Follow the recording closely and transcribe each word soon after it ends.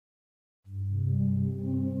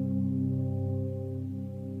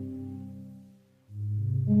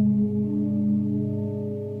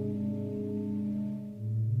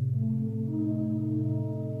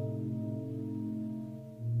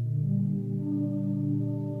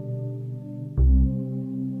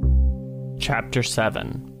Chapter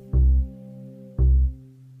 7.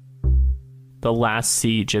 The Last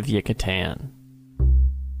Siege of Yucatan.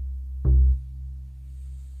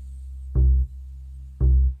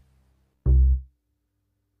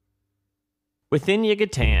 Within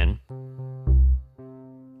Yucatan,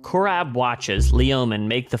 Korab watches Leoman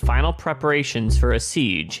make the final preparations for a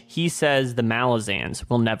siege he says the Malazans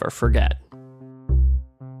will never forget.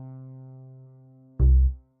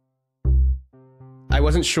 I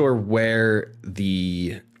wasn't sure where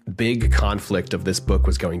the big conflict of this book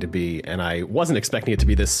was going to be, and I wasn't expecting it to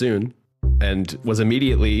be this soon, and was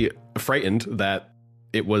immediately frightened that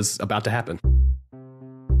it was about to happen.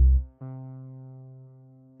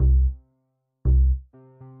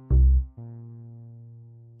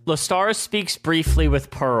 Lestar speaks briefly with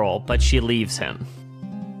Pearl, but she leaves him.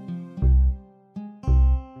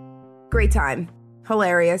 Great time.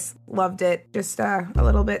 Hilarious. Loved it. Just a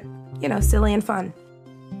little bit, silly and fun.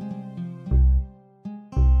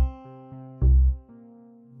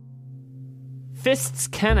 Fist's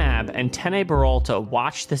Kenab and Tene Baralta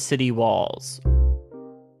watch the city walls.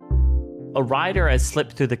 A rider has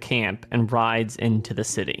slipped through the camp and rides into the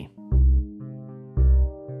city.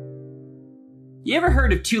 You ever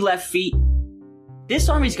heard of 2 left feet? This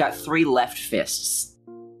army's got 3 left fists.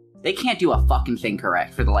 They can't do a fucking thing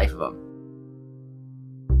correct for the life of them.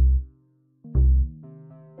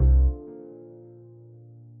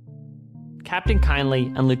 Captain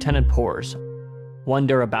Kindly and Lieutenant Pors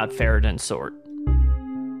wonder about Faradin's sword.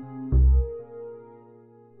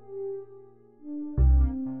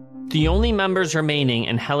 The only members remaining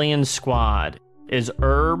in Hellion's squad is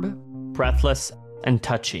Herb, Breathless, and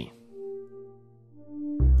Touchy.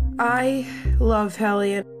 I love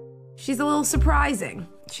Hellion. She's a little surprising.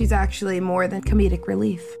 She's actually more than comedic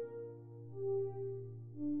relief.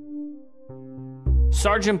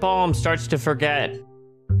 Sergeant Baum starts to forget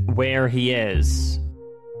where he is,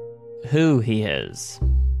 who he is.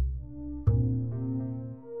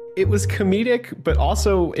 It was comedic, but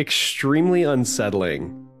also extremely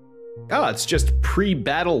unsettling. Oh, it's just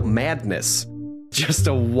pre-battle madness. Just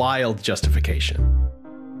a wild justification.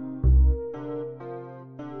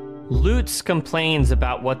 Lutz complains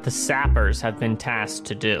about what the sappers have been tasked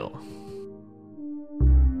to do.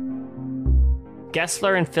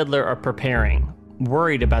 Gessler and Fiddler are preparing,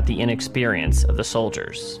 worried about the inexperience of the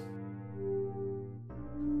soldiers.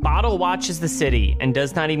 Bottle watches the city and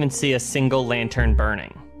does not even see a single lantern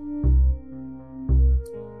burning.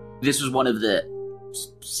 This was one of the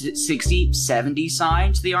 60, 70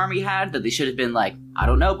 signs the army had that they should have been like, I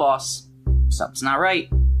don't know, boss. Something's not right.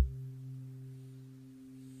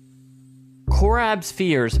 Korab's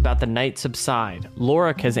fears about the night subside.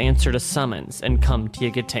 Lorik has answered a summons and come to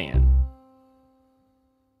Yucatan.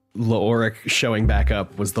 Lorik showing back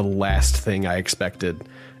up was the last thing I expected,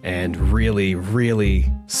 and really, really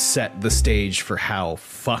set the stage for how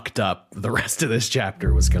fucked up the rest of this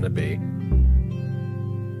chapter was going to be.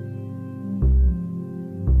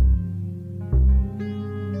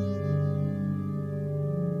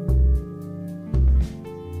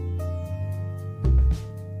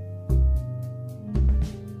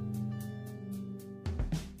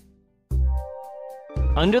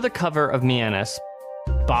 Under the cover of Mianis,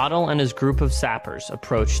 Bottle and his group of sappers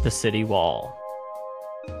approach the city wall.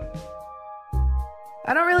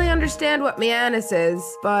 I don't really understand what Mianis is,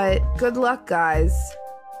 but good luck, guys.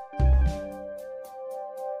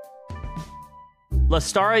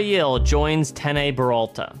 Lestariel joins Tene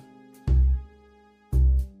Baralta.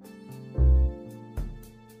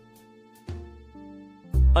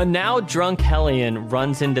 A now drunk Hellion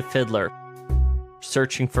runs into Fiddler,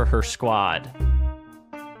 searching for her squad.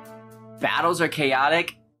 Battles are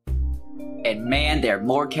chaotic, and man, they're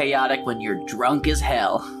more chaotic when you're drunk as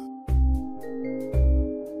hell.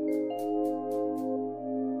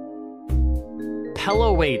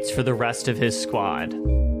 Pello waits for the rest of his squad.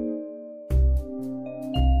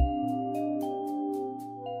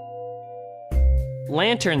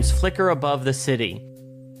 Lanterns flicker above the city.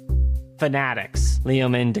 Fanatics,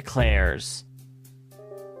 Leoman declares.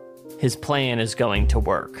 His plan is going to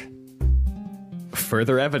work.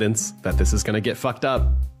 Further evidence that this is going to get fucked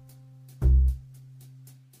up.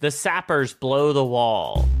 The sappers blow the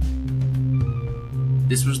wall.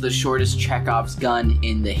 This was the shortest Chekhov's gun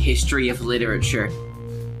in the history of literature.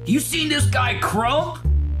 You seen this guy Crump?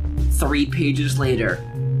 3 pages later.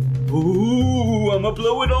 Ooh, I'ma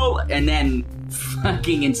blow it all. And then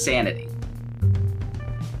fucking insanity.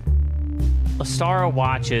 Lestara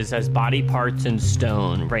watches as body parts and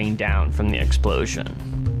stone rain down from the explosion.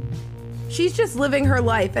 She's just living her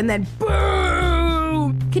life, and then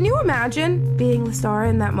boom! Can you imagine being Lestara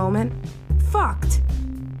in that moment? Fucked.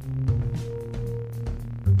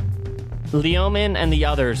 Leomin and the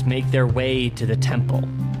others make their way to the temple.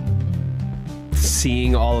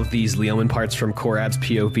 Seeing all of these Leomin parts from Korab's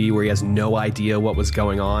POV where he has no idea what was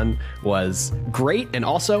going on was great and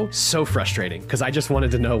also so frustrating because I just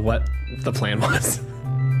wanted to know what the plan was.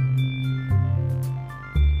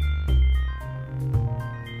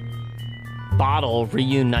 Bottle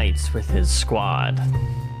reunites with his squad.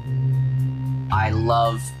 I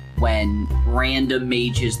love when random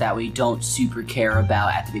mages that we don't super care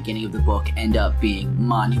about at the beginning of the book end up being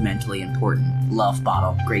monumentally important. Love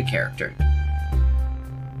Bottle. Great character.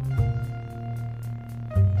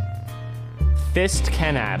 Fist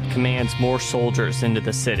Kenab commands more soldiers into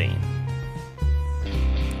the city.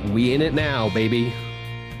 We in it now, baby.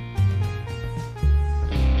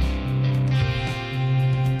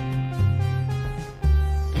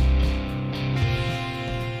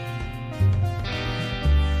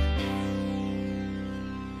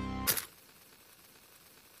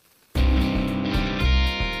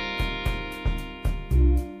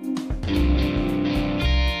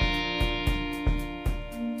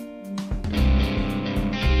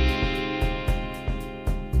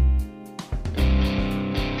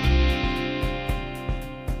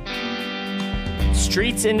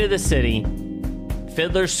 Streets into the city,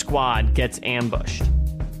 Fiddler's squad gets ambushed.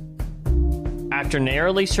 After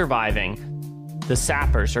narrowly surviving, the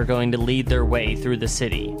sappers are going to lead their way through the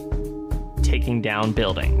city, taking down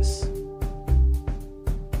buildings.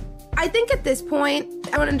 I think at this point,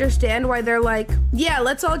 I don't understand why they're like, yeah,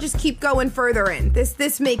 let's all just keep going further in.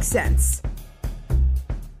 This makes sense.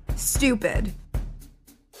 Stupid.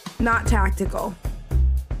 Not tactical.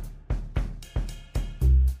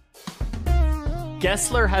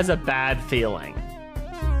 Gessler has a bad feeling.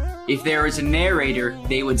 If there was a narrator,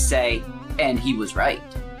 they would say, and he was right.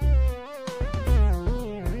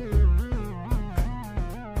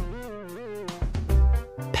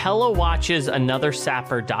 Pella watches another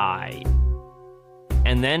sapper die,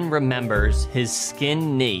 and then remembers his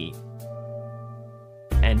skinned knee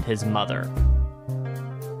and his mother.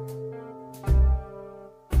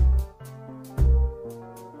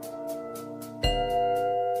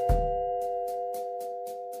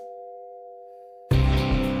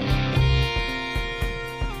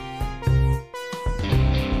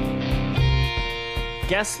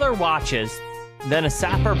 Gessler watches, then a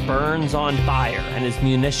sapper burns on fire and his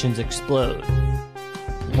munitions explode.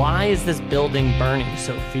 Why is this building burning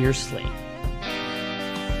so fiercely?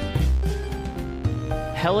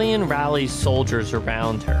 Hellion rallies soldiers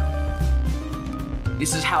around her.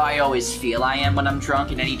 This is how I always feel I am when I'm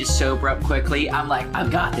drunk and I need to sober up quickly. I'm like,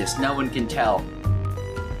 I've got this, no one can tell.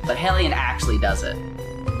 But Hellion actually does it.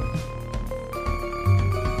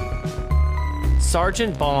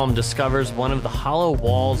 Sergeant Baum discovers one of the hollow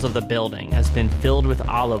walls of the building has been filled with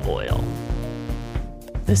olive oil.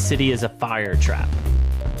 The city is a fire trap.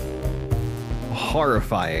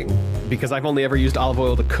 Horrifying, because I've only ever used olive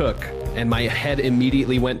oil to cook, and my head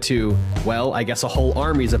immediately went to, well, I guess a whole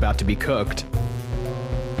army's about to be cooked.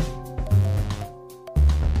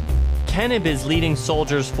 Kenib is leading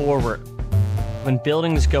soldiers forward when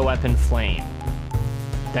buildings go up in flame.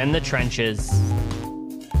 Then the trenches.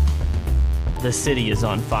 The city is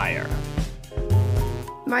on fire.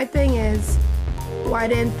 My thing is, why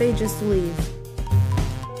didn't they just leave?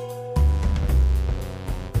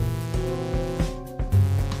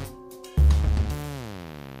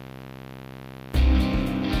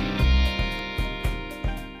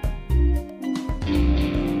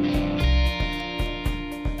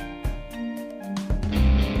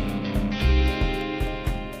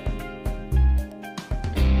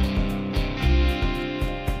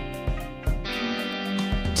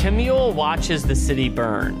 Timuel watches the city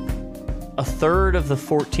burn. A third of the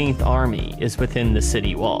 14th Army is within the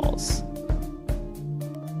city walls.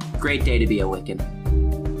 Great day to be a Wiccan.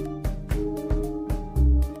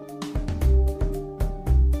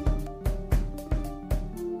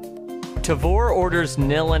 Tavore orders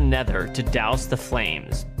Nil and Nether to douse the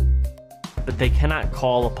flames, but they cannot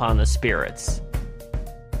call upon the spirits.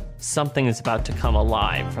 Something is about to come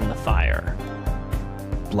alive from the fire.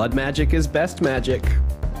 Blood magic is best magic.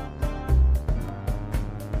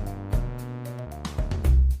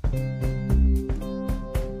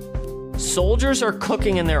 Soldiers are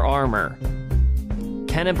cooking in their armor.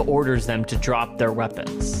 Kenib orders them to drop their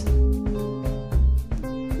weapons.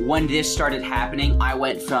 When this started happening, I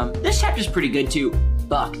went from, this chapter's pretty good to,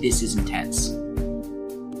 fuck, this is intense.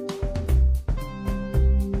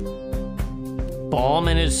 Baum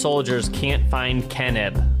and his soldiers can't find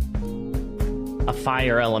Kenib. A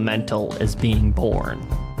fire elemental is being born.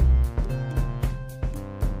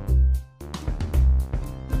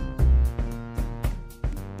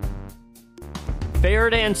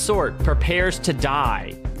 Faradan Sort prepares to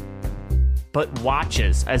die, but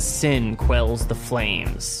watches as Sin quells the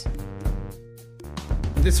flames.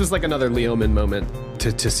 This was like another Leoman moment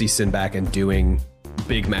to see Sin back and doing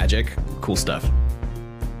big magic. Cool stuff.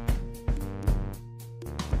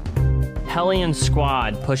 Hellion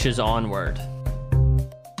squad pushes onward.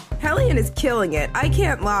 Hellion is killing it. I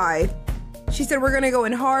can't lie. She said we're gonna go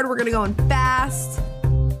in hard, we're gonna go in fast,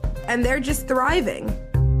 and they're just thriving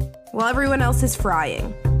while everyone else is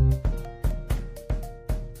frying.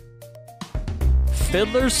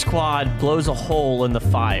 Fiddler's squad blows a hole in the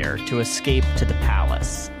fire to escape to the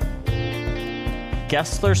palace.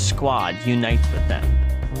 Gessler's squad unites with them.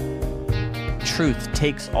 Truth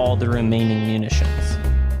takes all the remaining munitions.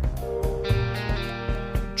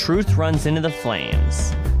 Truth runs into the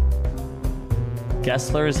flames.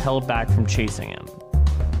 Gessler is held back from chasing him.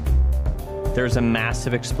 There's a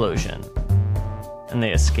massive explosion, and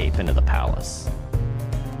they escape into the palace.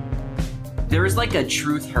 There is like a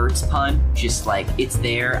truth hurts pun, just like it's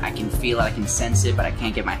there, I can feel it, I can sense it, but I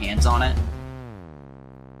can't get my hands on it.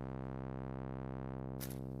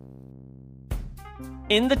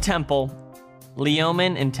 In the temple,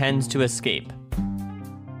 Leoman intends to escape.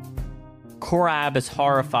 Korab is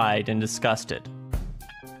horrified and disgusted.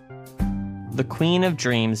 The Queen of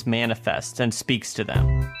Dreams manifests and speaks to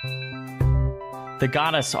them. The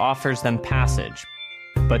goddess offers them passage,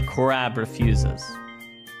 but Korab refuses.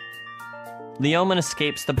 Leoman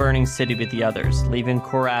escapes the burning city with the others, leaving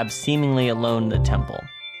Korab seemingly alone in the temple.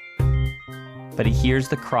 But he hears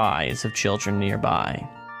the cries of children nearby.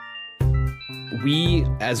 We,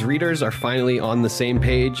 as readers, are finally on the same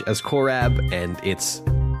page as Korab, and it's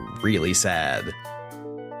really sad.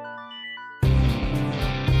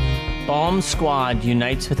 Balm's squad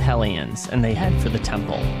unites with Hellions, and they head for the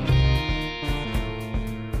temple.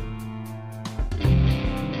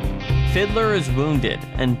 Fiddler is wounded,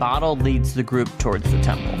 and Bottle leads the group towards the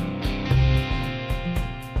temple.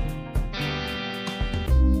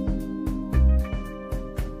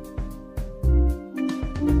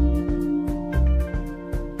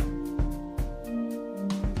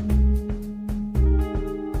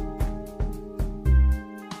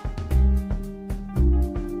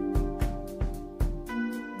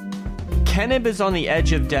 Kenib is on the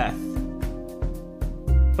edge of death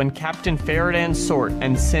when Captain Faradan Sort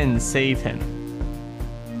and Sin save him.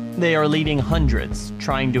 They are leading hundreds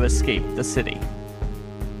trying to escape the city.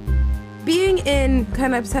 Being in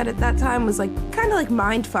Kenib's head at that time was kind of like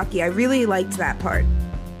mindfucky. I really liked that part.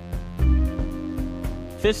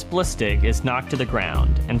 Fist-Blistig is knocked to the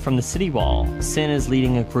ground, and from the city wall, Sin is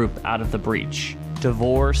leading a group out of the breach.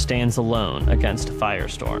 Tavore stands alone against a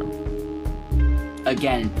firestorm.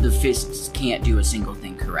 Again, the fists can't do a single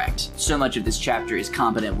thing correct. So much of this chapter is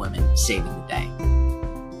competent women saving the day.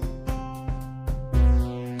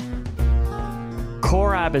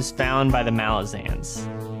 Korab is found by the Malazans.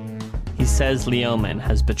 He says Leoman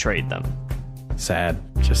has betrayed them. Sad.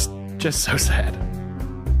 Just so sad.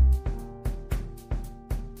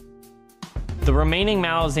 The remaining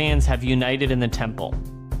Malazans have united in the temple.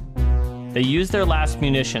 They use their last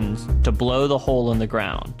munitions to blow the hole in the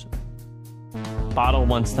ground. Bottle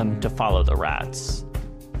wants them to follow the rats.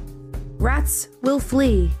 Rats will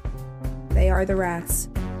flee. They are the rats.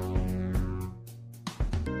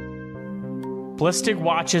 Blistig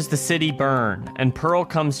watches the city burn, and Pearl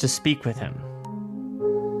comes to speak with him.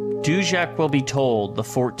 Dujek will be told the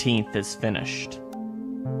 14th is finished.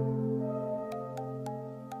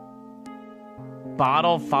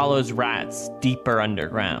 Bottle follows rats deeper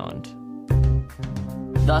underground.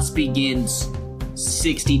 Thus begins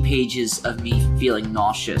 60 pages of me feeling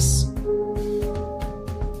nauseous.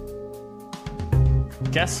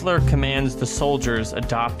 Gessler commands the soldiers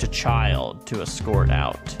adopt a child to escort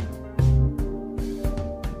out.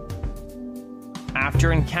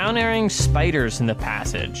 After encountering spiders in the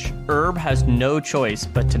passage, Herb has no choice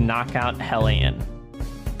but to knock out Hellion.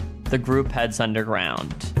 The group heads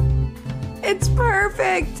underground. It's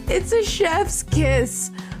perfect. It's a chef's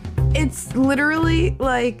kiss. It's literally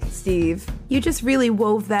like, Steve, you just really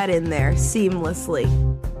wove that in there seamlessly.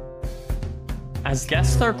 As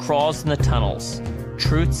Gessler crawls in the tunnels,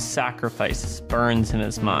 Truth's sacrifice burns in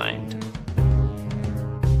his mind.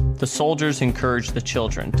 The soldiers encourage the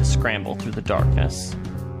children to scramble through the darkness.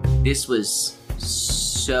 This was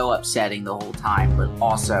so upsetting the whole time, but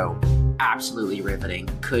also absolutely riveting.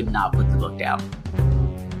 Could not put the book down.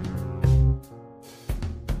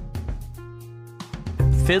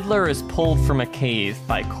 Fiddler is pulled from a cave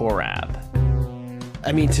by Korab.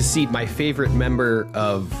 I mean, to see my favorite member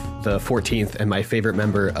of the 14th and my favorite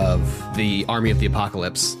member of the Army of the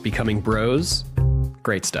Apocalypse becoming bros,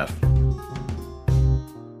 great stuff.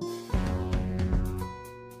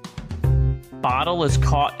 Bottle is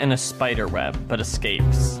caught in a spider web, but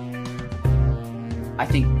escapes. I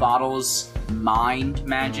think Bottle's mind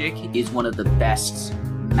magic is one of the best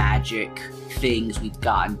magic things we've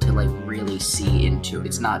gotten to like really see into.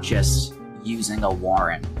 It's not just using a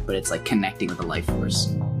warrant, but it's like connecting with the life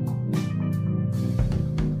force.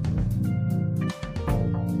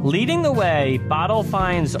 Leading the way, Bottle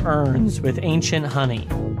finds urns with ancient honey.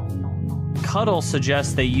 Cuddle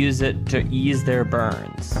suggests they use it to ease their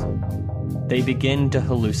burns. They begin to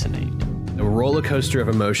hallucinate. A roller coaster of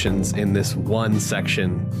emotions in this one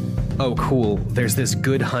section. Oh, cool. There's this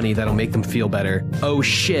good honey that'll make them feel better. Oh,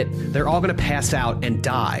 shit. They're all going to pass out and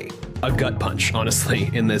die. A gut punch, honestly,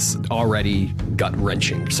 in this already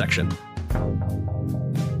gut-wrenching section.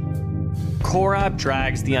 Korab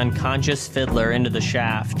drags the unconscious Fiddler into the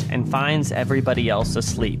shaft and finds everybody else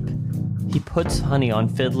asleep. He puts honey on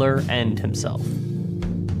Fiddler and himself.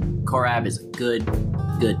 Korab is a good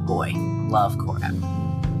boy. Love Korab.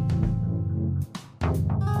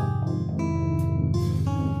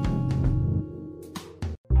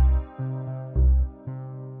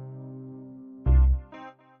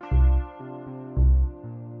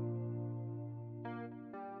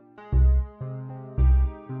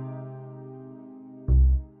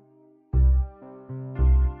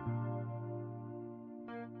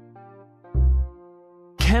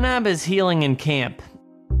 Kenab is healing in camp,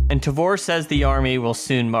 and Tavore says the army will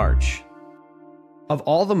soon march. Of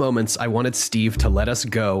all the moments I wanted Steve to let us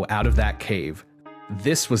go out of that cave,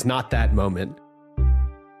 this was not that moment.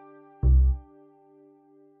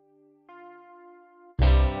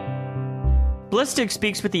 Blistic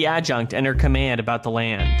speaks with the adjunct and her command about the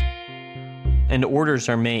land, and orders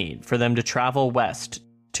are made for them to travel west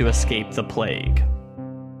to escape the plague.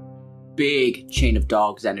 Big chain of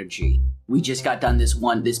dogs energy. We just got done this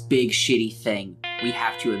big shitty thing. We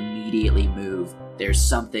have to immediately move. There's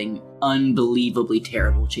something unbelievably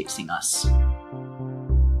terrible chasing us.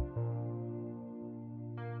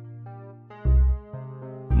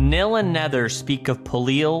 Nil and Nether speak of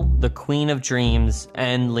Polil, the Queen of Dreams,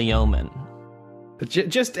 and Leoman.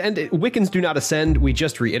 Wiccans Do Not Ascend, we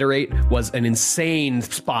just reiterate, was an insane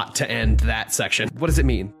spot to end that section. What does it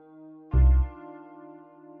mean?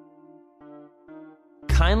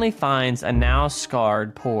 Kindly finds a now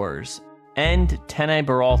scarred Pors and Tene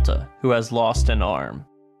Baralta, who has lost an arm.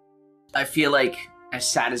 I feel like, as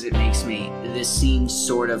sad as it makes me, this scene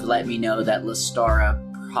sort of let me know that Lestara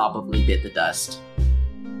probably bit the dust.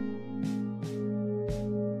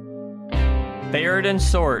 Bayard and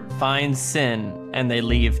Sort find Sin, and they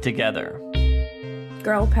leave together.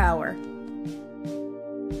 Girl power.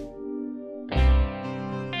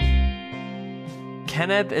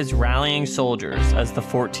 Keneb is rallying soldiers as the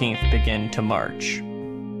 14th begin to march.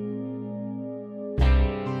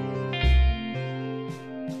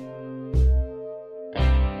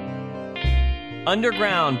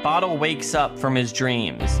 Underground, Bottle wakes up from his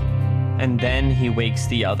dreams, and then he wakes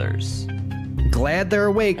the others. Glad they're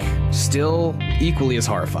awake, still equally as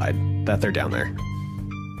horrified that they're down there.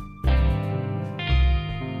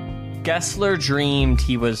 Gessler dreamed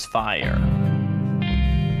he was fire.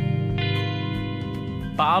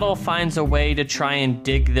 Bottle finds a way to try and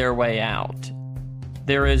dig their way out.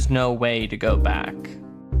 There is no way to go back.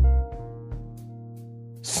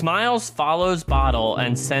 Smiles follows Bottle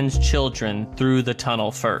and sends children through the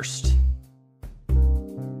tunnel first.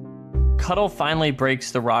 Cuddle finally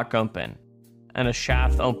breaks the rock open, and a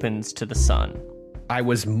shaft opens to the sun. I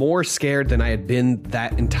was more scared than I had been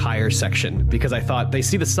that entire section, because I thought they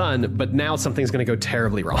see the sun, but now something's going to go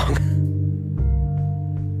terribly wrong.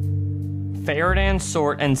 Faradan,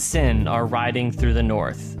 Sort, and Sin are riding through the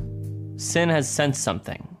north. Sin has sensed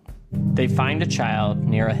something. They find a child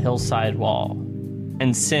near a hillside wall,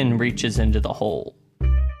 and Sin reaches into the hole.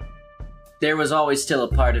 There was always still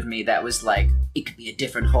a part of me that was like, it could be a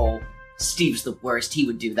different hole. Steve's the worst, he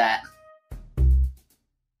would do that.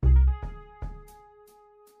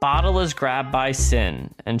 Bottle is grabbed by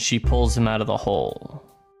Sin, and she pulls him out of the hole.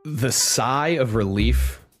 The sigh of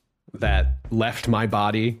relief that left my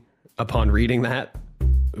body upon reading that,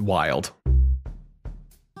 wild.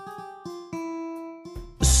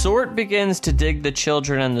 Sort begins to dig the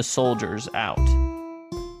children and the soldiers out.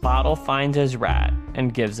 Bottle finds his rat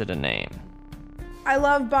and gives it a name. I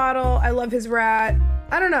love Bottle. I love his rat.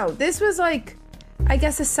 I don't know. This was like, I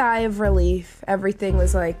guess, a sigh of relief. Everything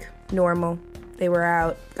was like normal. They were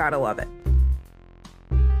out. Gotta love it.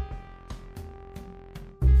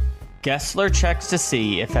 Gessler checks to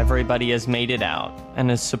see if everybody has made it out and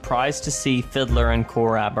is surprised to see Fiddler and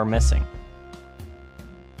Korab are missing.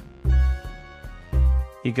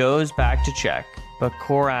 He goes back to check but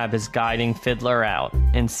Korab is guiding Fiddler out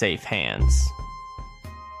in safe hands.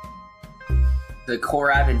 The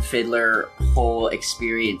Korab and Fiddler whole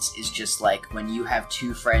experience is just like when you have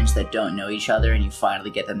two friends that don't know each other and you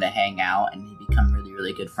finally get them to hang out and they become really,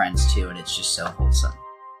 really good friends too, and it's just so wholesome.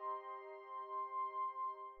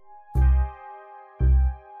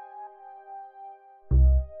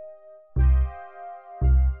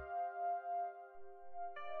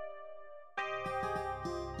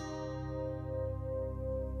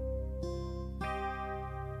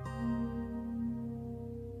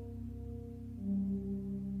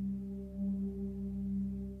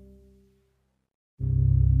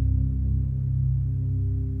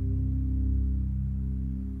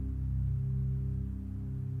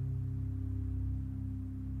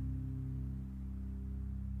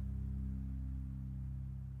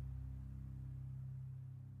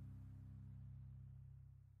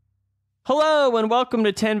 Hello and welcome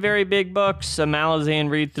to 10 Very Big Books, a Malazan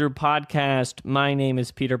read-through podcast. My name is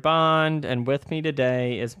Peter Bond, and with me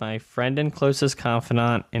today is my friend and closest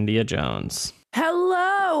confidant, India Jones.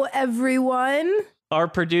 Hello, everyone. Our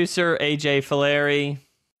producer, AJ Fileri.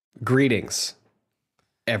 Greetings,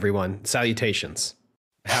 everyone. Salutations.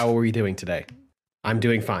 How are we doing today? I'm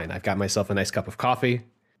doing fine. I've got myself a nice cup of coffee.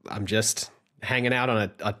 I'm just hanging out on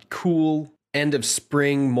a cool end of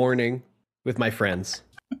spring morning with my friends.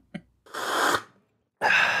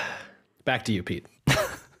 Back to you, Pete.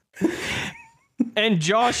 And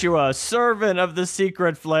Joshua, servant of the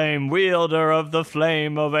secret flame, wielder of the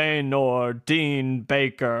flame of Aenor, Dean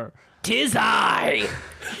Baker. 'Tis I!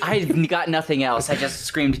 I got nothing else. I just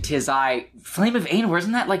screamed 'tis I. Flame of Aenor,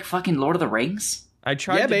 isn't that like fucking Lord of the Rings? I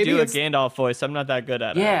tried to do a Gandalf voice. I'm not that good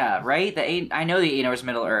at it. Yeah, right? I know the Aenor's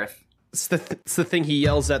Middle Earth. It's the thing he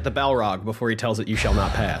yells at the Balrog before he tells it, "You shall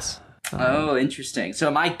not pass." Oh, interesting. So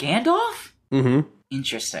am I Gandalf? Mm-hmm.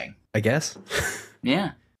 Interesting. I guess.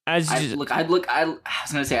 Yeah. I was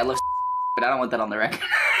gonna say I love but I don't want that on the record.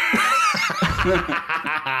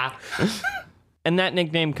 And that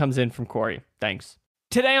nickname comes in from Corey. Thanks.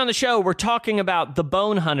 Today on the show, we're talking about The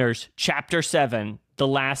Bone Hunters, Chapter 7, The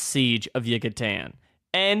Last Siege of Yucatan.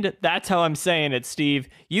 And that's how I'm saying it, Steve.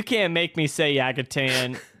 You can't make me say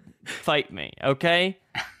Yucatan. Fight me, okay?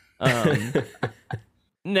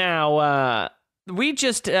 Now, we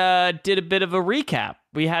just did a bit of a recap.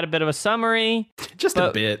 We had a bit of a summary. Just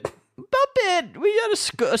a bit. A bit. We got a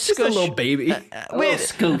scoosh. Just a little baby. Wait,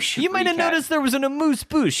 scoosh. You might have noticed there was an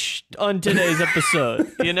amuse-bouche on today's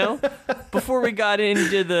episode, you know? Before we got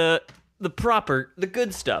into the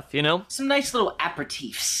good stuff, you know? Some nice little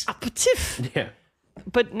aperitifs. Aperitif. Yeah.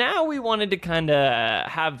 But now we wanted to kind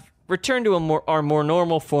of return to our more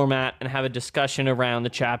normal format and have a discussion around the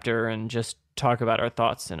chapter and just talk about our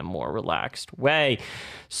thoughts in a more relaxed way.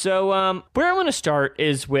 So where I want to start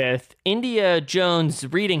is with India Jones'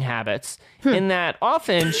 reading habits, in that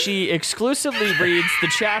often she exclusively reads the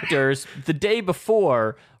chapters the day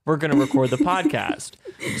before we're going to record the podcast.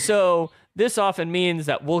 So this often means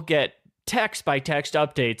that we'll get text by text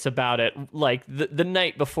updates about it like the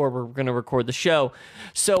night before we're going to record the show.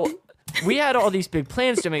 So we had all these big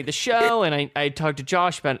plans to make the show, and I talked to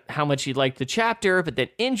Josh about how much he liked the chapter, but then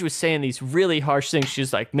Inge was saying these really harsh things.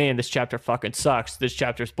 She's like, man, this chapter fucking sucks. This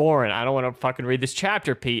chapter's boring. I don't want to fucking read this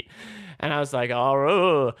chapter, Pete. And I was like,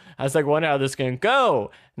 oh, I was like, wonder how this is going to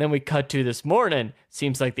go. And then we cut to this morning.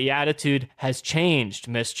 Seems like the attitude has changed,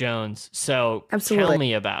 Miss Jones. So Absolutely. Tell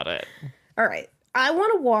me about it. All right. I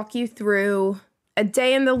want to walk you through a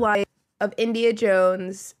day in the life of India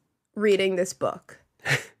Jones reading this book.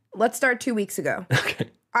 Let's start 2 weeks ago. Okay.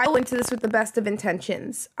 I went into this with the best of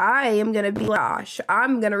intentions. I am going to be Josh.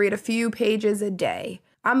 I'm going to read a few pages a day.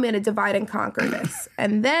 I'm going to divide and conquer this.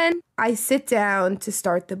 And then I sit down to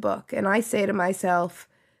start the book. And I say to myself,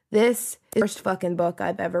 this is the first fucking book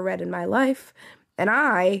I've ever read in my life. And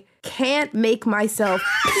I can't make myself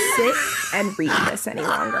sit and read this any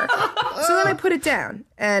longer. So then I put it down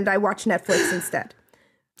and I watch Netflix instead.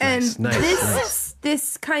 And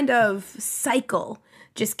this kind of cycle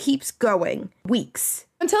just keeps going weeks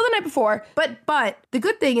until the night before. But the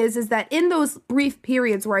good thing is that in those brief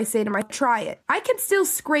periods where I say to myself, try it, I can still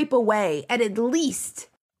scrape away at least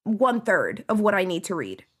 1/3 of what I need to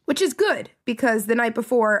read, which is good because the night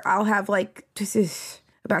before I'll have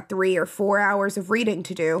about 3 or 4 hours of reading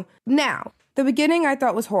to do. Now, the beginning I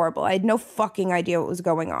thought was horrible. I had no fucking idea what was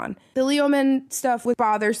going on. The Leoman stuff was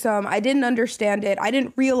bothersome. I didn't understand it. I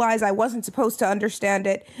didn't realize I wasn't supposed to understand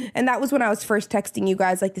it. And that was when I was first texting you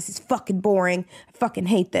guys like, this is fucking boring. I fucking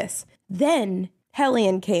hate this. Then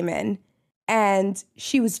Hellion came in and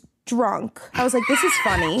she was drunk. I was like, this is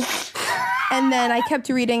funny. And then I kept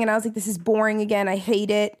reading and I was like, this is boring again. I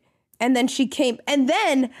hate it. And then she came, and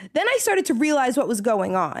then I started to realize what was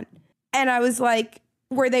going on. And I was like,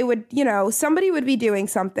 where they would, somebody would be doing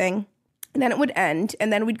something, and then it would end,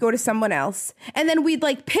 and then we'd go to someone else, and then we'd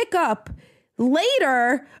like pick up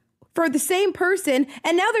later for the same person,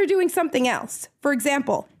 and now they're doing something else. For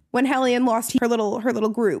example, when Hellion lost her little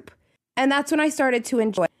group. And that's when I started to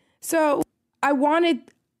enjoy it. So I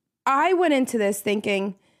went into this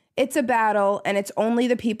thinking, it's a battle, and it's only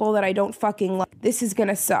the people that I don't fucking like. This is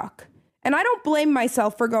gonna suck. And I don't blame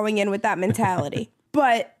myself for going in with that mentality.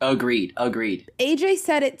 But Agreed. AJ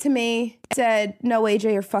said it to me, said, no,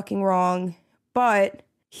 AJ, you're fucking wrong. But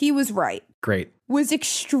he was right. Great. Was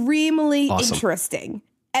extremely Awesome. Interesting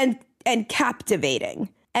and captivating.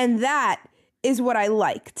 And that is what I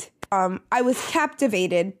liked. I was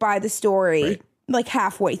captivated by the story like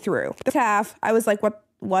halfway through. The half, I was like,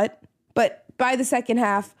 what? But by the second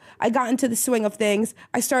half, I got into the swing of things.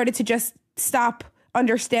 I started to just stop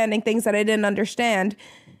understanding things that I didn't understand.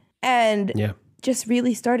 And just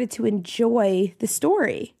really started to enjoy the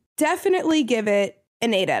story. Definitely give it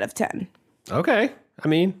an 8 out of 10. Okay. I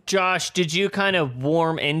mean, Josh, did you kind of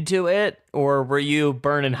warm into it, or were you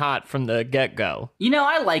burning hot from the get-go?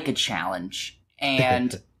 I like a challenge,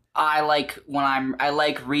 and I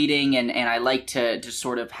like reading, and I like to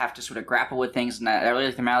sort of have to sort of grapple with things, and I really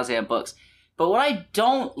like the Malazan books. But what I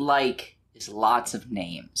don't like is lots of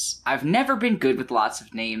names. I've never been good with lots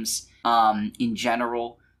of names in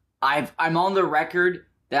general. I'm on the record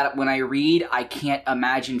that when I read, I can't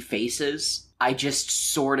imagine faces. I just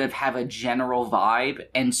sort of have a general vibe.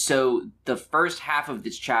 And so the first half of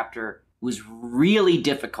this chapter was really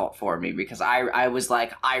difficult for me because I was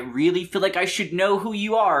like, I really feel like I should know who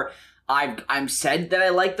you are. I'm said that I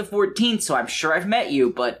like the 14th, so I'm sure I've met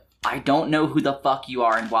you, but I don't know who the fuck you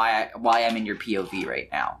are and why I'm in your POV right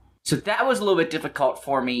now. So that was a little bit difficult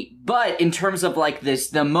for me, but in terms of like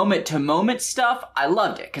the moment-to-moment stuff, I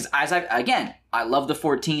loved it. Because I love the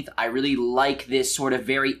 14th. I really like this sort of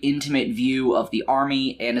very intimate view of the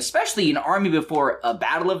army, and especially an army before a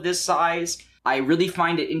battle of this size. I really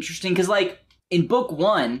find it interesting because, like, in book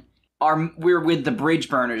 1, we're with the Bridge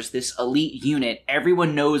Burners, this elite unit.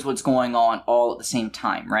 Everyone knows what's going on all at the same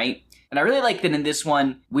time, right? And I really like that in this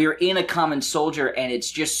one, we're in a common soldier, and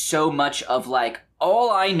it's just so much of like,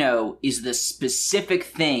 all I know is the specific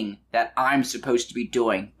thing that I'm supposed to be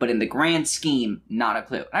doing, but in the grand scheme, not a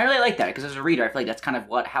clue. And I really like that, because as a reader, I feel like that's kind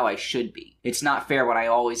of how I should be. It's not fair when I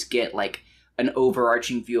always get, like, an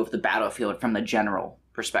overarching view of the battlefield from the general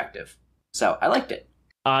perspective. So, I liked it.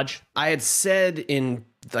 Aj? I had said in,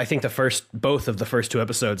 I think, both of the first 2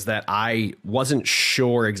 episodes that I wasn't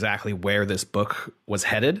sure exactly where this book was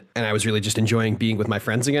headed, and I was really just enjoying being with my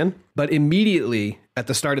friends again. But immediately, at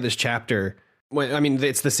the start of this chapter,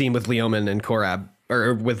 it's the scene with Leoman and Korab,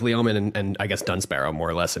 or with Leoman and I guess Dunsparrow, more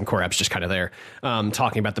or less, and Korab's just kind of there,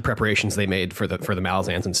 talking about the preparations they made for the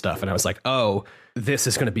Malazans and stuff. And I was like, oh, this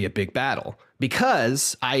is going to be a big battle,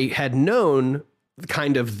 because I had known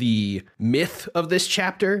kind of the myth of this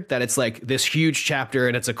chapter, that it's like this huge chapter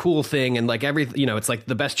and it's a cool thing, and like it's like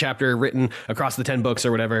the best chapter written across the 10 books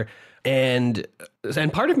or whatever. And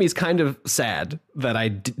part of me is kind of sad that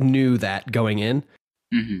I knew that going in.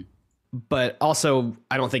 Mm-hmm. But also,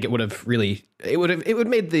 I don't think it would have really, it would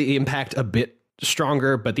made the impact a bit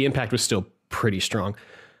stronger, but the impact was still pretty strong.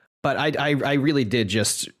 But I really did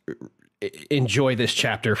just enjoy this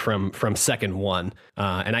chapter from second one.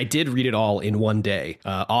 And I did read it all in one day,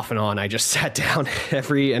 off and on. I just sat down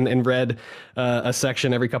and read a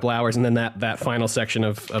section every couple hours. And then that final section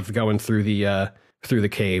of going through the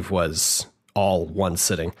cave was all one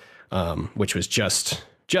sitting, which was just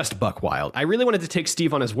buck wild. I really wanted to take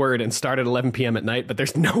Steve on his word and start at 11 p.m. at night, but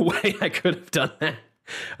there's no way I could have done that.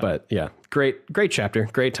 But yeah, great chapter,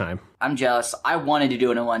 great time. I'm jealous. I wanted to do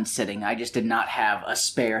it in one sitting. I just did not have a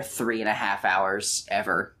spare 3.5 hours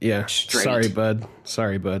ever. Yeah. Straight.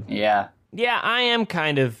 Sorry, bud. Yeah. Yeah, I am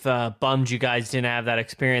kind of bummed you guys didn't have that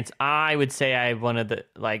experience. I would say I wanted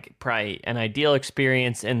probably an ideal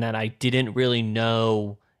experience in that I didn't really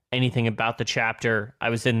know anything about the chapter.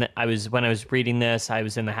 When I was reading this, I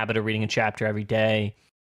was in the habit of reading a chapter every day,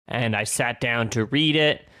 and I sat down to read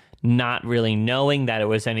it, not really knowing that it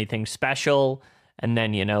was anything special. And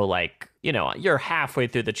then, you're halfway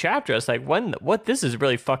through the chapter. It's like, this is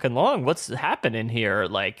really fucking long. What's happening here?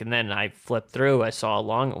 And then I flipped through, I saw how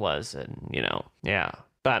long it was, and, yeah.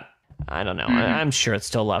 But I don't know. I'm sure it's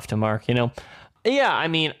still left a mark,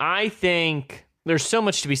 Yeah, I think there's so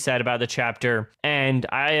much to be said about the chapter, and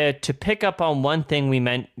to pick up on one thing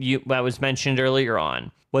that was mentioned earlier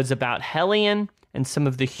on was about Hellion and some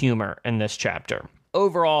of the humor in this chapter.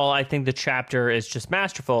 overall, I think the chapter is just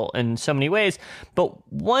masterful in so many ways.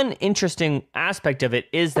 But one interesting aspect of it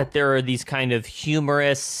is that there are these kind of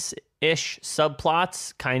humorous-ish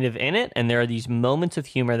subplots kind of in it. And there are these moments of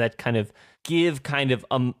humor that kind of give kind of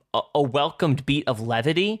a welcomed beat of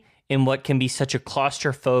levity in what can be such a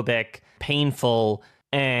claustrophobic, painful,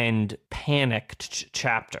 and panicked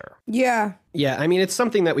chapter. Yeah. Yeah, I mean, it's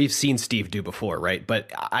something that we've seen Steve do before, right?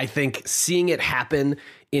 But I think seeing it happen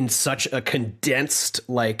in such a condensed,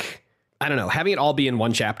 like, I don't know, having it all be in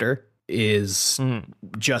one chapter is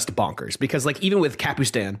just bonkers. Because, like, even with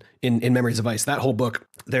Kapustan in Memories of Ice, that whole book,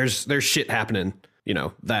 there's shit happening, you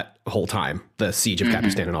know, that whole time, the siege of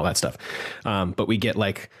Kapustan and all that stuff. But we get,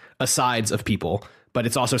 like, asides of people, but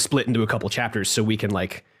it's also split into a couple chapters, so we can,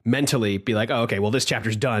 like, mentally be like, oh, okay, well, this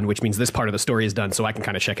chapter's done, which means this part of the story is done, so I can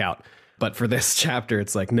kind of check out. But for this chapter,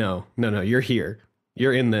 it's like, no, you're here.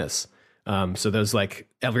 You're in this. So those, like,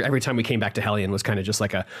 every time we came back to Hellion was kind of just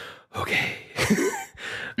like a, okay.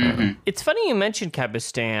 It's funny you mentioned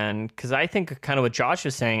Kapustan, because I think kind of what Josh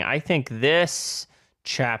was saying, I think this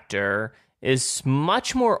chapter is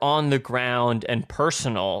much more on the ground and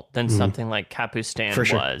personal than something like Kapustan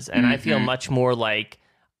was. And I feel much more like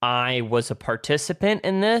I was a participant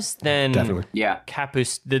in this than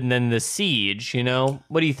than the siege, you know?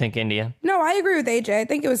 What do you think, India? No, I agree with AJ. I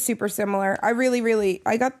think it was super similar.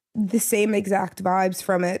 I got the same exact vibes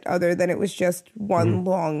from it, other than it was just one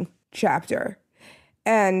long chapter.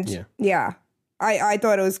 And I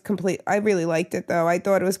thought it was complete. I really liked it, though. I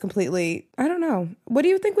thought it was completely, I don't know. What do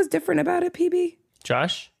you think was different about it, PB?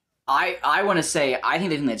 Josh? I want to say, I think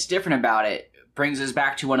the thing that's different about it brings us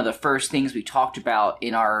back to one of the first things we talked about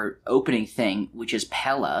in our opening thing, which is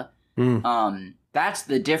Pella. That's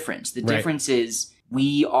the difference. The difference is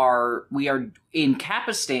we are in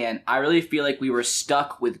Kapustan. I really feel like we were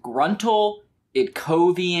stuck with Gruntle,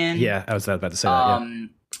 Itkovian. Yeah, I was about to say that.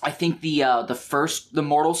 I think the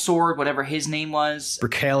Mortal Sword, whatever his name was,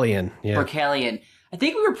 Bricalion. Bricalion. I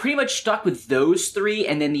think we were pretty much stuck with those three,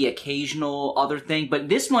 and then the occasional other thing. But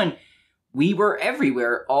this one, we were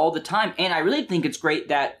everywhere all the time, and I really think it's great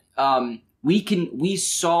that we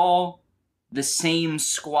saw the same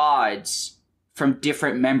squads from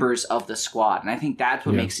different members of the squad, and I think that's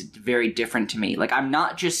what makes it very different to me. Like, I'm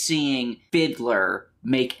not just seeing Fiddler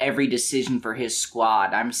make every decision for his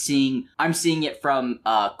squad. I'm seeing it from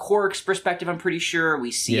Cork's perspective, I'm pretty sure. We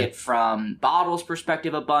see it from Bottle's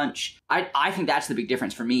perspective a bunch. I think that's the big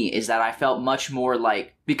difference for me, is that I felt much more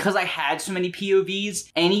like, because I had so many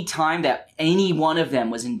POVs, any time that any one of them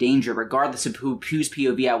was in danger, regardless of whose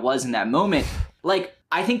POV I was in that moment, like,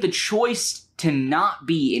 I think the choice to not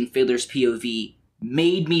be in Fiddler's POV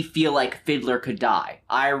made me feel like Fiddler could die.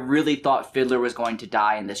 I really thought Fiddler was going to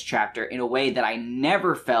die in this chapter in a way that I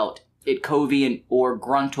never felt Itkovian or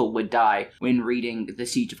Gruntle would die when reading The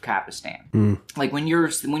Siege of Kapustan. Like, when you're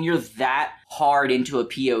that hard into a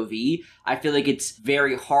POV, I feel like it's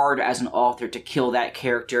very hard as an author to kill that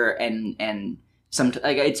character, and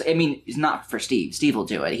it's not for Steve. Steve will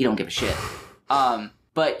do it. He don't give a shit.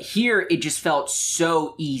 But here, it just felt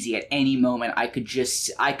so easy. At any moment, I could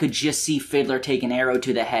just see Fiddler take an arrow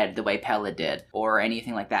to the head the way Pella did, or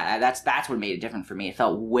anything like that. That's what made it different for me. It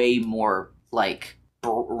felt way more like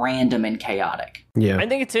random and chaotic. Yeah, I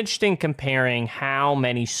think it's interesting comparing how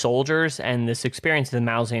many soldiers and this experience of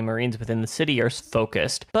the Malazan Marines within the city are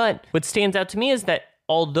focused. But what stands out to me is that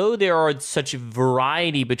although there are such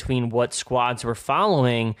variety between what squads we're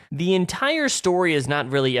following, the entire story is not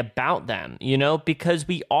really about them, you know, because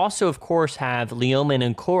we also, of course, have Leomin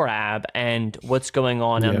and Korab and what's going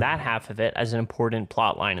on in that half of it as an important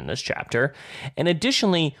plot line in this chapter. And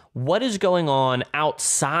additionally, what is going on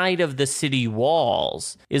outside of the city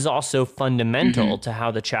walls is also fundamental to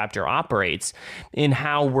how the chapter operates, in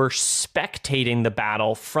how we're spectating the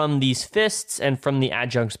battle from these fists and from the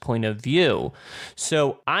adjunct's point of view. So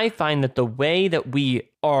I find that the way that we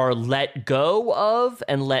are let go of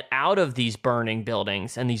and let out of these burning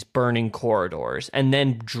buildings and these burning corridors, and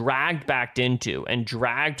then dragged back into and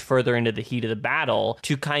dragged further into the heat of the battle,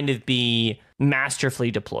 to kind of be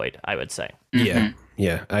masterfully deployed, I would say.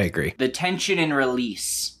 Yeah, I agree. The tension and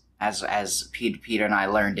release, as Peter and I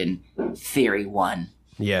learned in Theory 1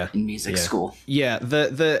 in music school. Yeah,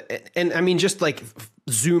 and I mean, just like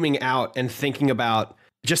zooming out and thinking about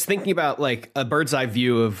like a bird's eye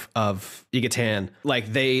view of Ygatan,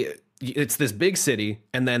 like it's this big city,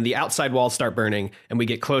 and then the outside walls start burning, and we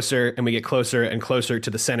get closer and we get closer and closer to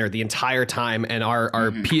the center the entire time, and our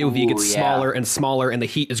POV gets smaller and smaller, and the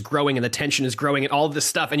heat is growing and the tension is growing and all of this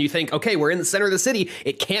stuff, and you think, okay, we're in the center of the city,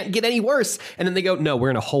 it can't get any worse, and then they go, no, we're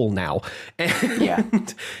in a hole now,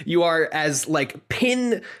 and you are as like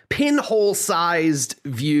pinhole sized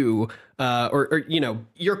view, or you know,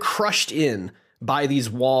 you're crushed in by these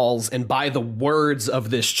walls and by the words of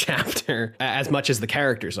this chapter as much as the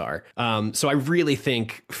characters are. So I really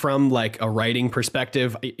think from like a writing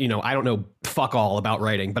perspective, you know, I don't know fuck all about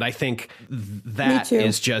writing, but I think that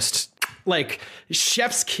is just like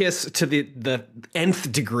chef's kiss to the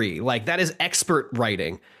nth degree. Like that is expert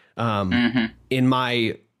writing in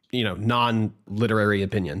my, you know, non-literary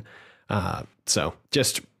opinion. So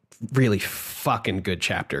just really fucking good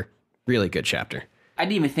chapter. Really good chapter. I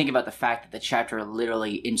didn't even think about the fact that the chapter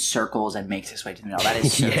literally encircles and makes its way to the middle. That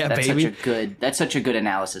is that's such a good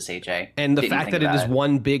analysis, AJ. And the fact that it is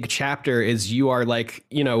one big chapter is you are like,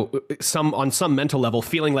 you know, on some mental level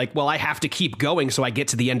feeling like, well, I have to keep going so I get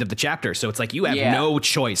to the end of the chapter. So it's like you have no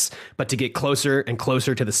choice but to get closer and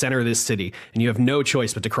closer to the center of this city, and you have no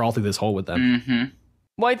choice but to crawl through this hole with them.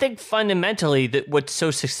 Well, I think fundamentally that what's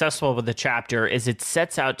so successful with the chapter is it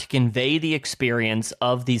sets out to convey the experience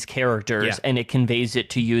of these characters and it conveys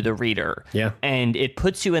it to you, the reader. Yeah. And it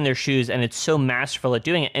puts you in their shoes, and it's so masterful at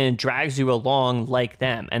doing it, and it drags you along like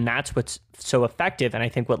them. And that's what's so effective, and I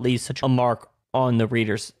think what leaves such a mark on the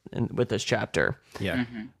readers with this chapter. Yeah.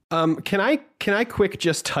 Can I quick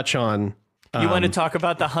just touch on... You want to talk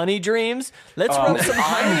about the honey dreams? Let's rub some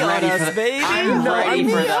honey on us, baby. I'm ready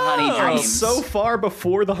for the honey dreams. I'm so far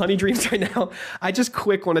before the honey dreams right now. I just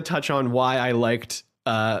quick want to touch on why I liked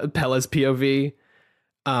Pella's POV.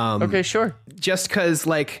 Okay, sure. Just because,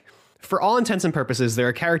 like, for all intents and purposes, they're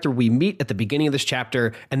a character we meet at the beginning of this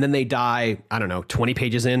chapter, and then they die, I don't know, 20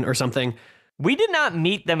 pages in or something. We did not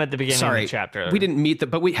meet them at the beginning of the chapter. We didn't meet them,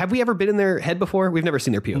 but have we ever been in their head before? We've never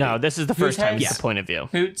seen their POV. No, this is the first time it's the point of view.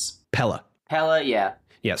 Hoots? Pella, yeah.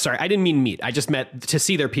 Yeah, sorry, I didn't mean meet. I just meant to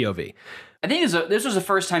see their POV. I think this was a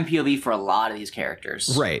first-time POV for a lot of these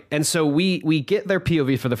characters. Right, and so we get their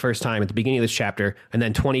POV for the first time at the beginning of this chapter, and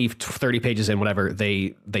then 20, 30 pages in, whatever,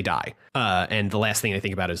 they die. And the last thing I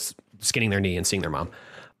think about is skinning their knee and seeing their mom.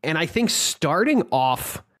 And I think starting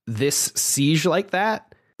off this siege like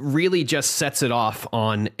that really just sets it off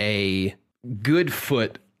on a good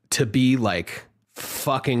foot to be, like,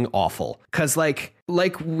 fucking awful. Because like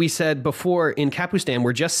we said before, in Capustan, we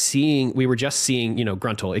were just seeing, you know,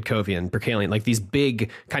 Gruntle, Itkovian, Berkalion, like these big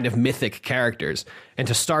kind of mythic characters. And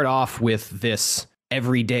to start off with this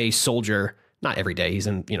everyday soldier, not every day, he's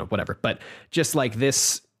in, you know, whatever, but just like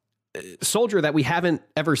this soldier that we haven't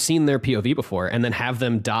ever seen their POV before, and then have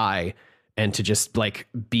them die and to just like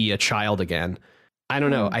be a child again. I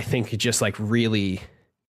don't know. I think it just like really...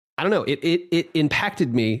 I don't know. It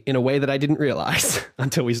impacted me in a way that I didn't realize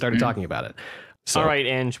until we started talking about it. So. All right,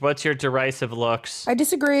 Ange, what's your derisive looks? I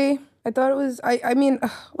disagree. I thought it was, I mean,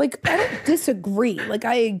 like, I don't disagree. Like,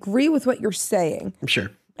 I agree with what you're saying.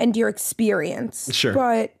 Sure. And your experience. Sure.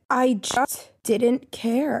 But I just didn't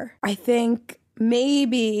care. I think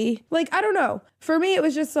maybe, like, I don't know. For me, it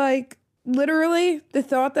was just like, literally, the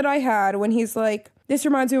thought that I had when he's like, this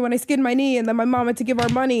reminds me when I skinned my knee and then my mom had to give our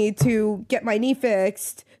money to get my knee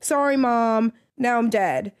fixed. Sorry, Mom. Now I'm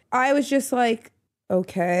dead. I was just like,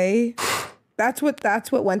 okay. That's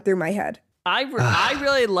what went through my head. I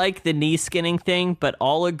really like the knee skinning thing, but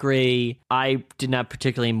I'll agree I did not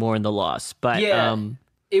particularly mourn the loss. But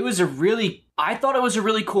it was I thought it was a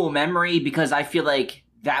really cool memory because I feel like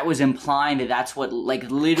that was implying that that's what,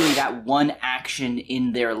 like, literally that one action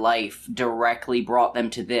in their life directly brought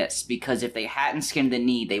them to this. Because if they hadn't skinned the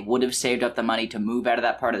knee, they would have saved up the money to move out of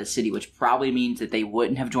that part of the city, which probably means that they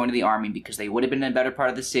wouldn't have joined the army because they would have been in a better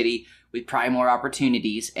part of the city with probably more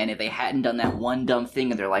opportunities. And if they hadn't done that one dumb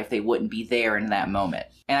thing in their life, they wouldn't be there in that moment.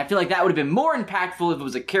 And I feel like that would have been more impactful if it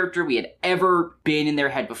was a character we had ever been in their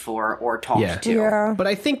head before or talked to. Yeah. But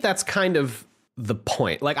I think that's kind of the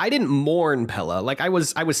point. Like, I didn't mourn Pella. Like, I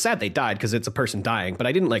was sad they died because it's a person dying, but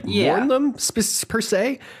I didn't like mourn them per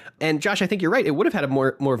se. And Josh, I think you're right. It would have had a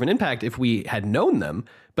more of an impact if we had known them.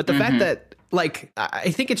 But the fact that, like, I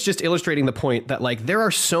think it's just illustrating the point that, like, there are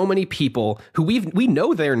so many people who we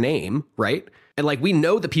know their name, right? And like, we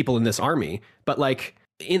know the people in this army, but like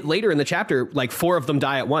later in the chapter, like 4 of them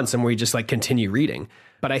die at once and we just like continue reading.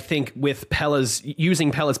 But I think with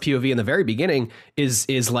using Pella's POV in the very beginning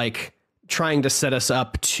is like trying to set us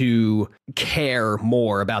up to care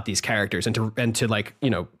more about these characters and to like, you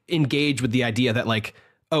know, engage with the idea that like,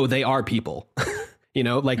 oh, they are people. You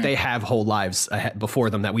know, like they have whole lives ahead before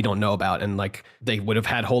them that we don't know about. And like they would have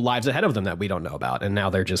had whole lives ahead of them that we don't know about. And now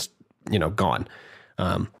they're just, you know, gone.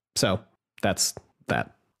 So that's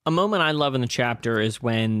that. A moment I love in the chapter is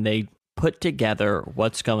when they put together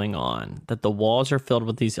what's going on, that the walls are filled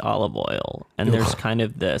with these olive oil. And there's kind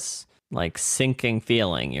of this like sinking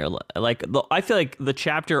feeling. You're like, I feel like the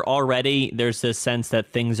chapter already, there's this sense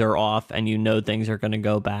that things are off and you know things are going to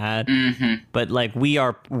go bad. But like we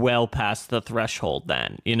are well past the threshold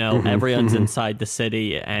then, you know, everyone's inside the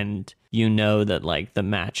city and you know that like the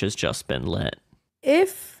match has just been lit.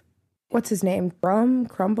 If, what's his name?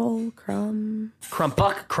 Crump.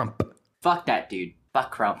 Fuck that dude.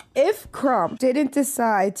 Fuck Crump. If Crump didn't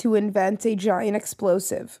decide to invent a giant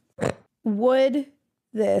explosive, would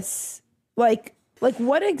this like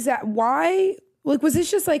what exact why like was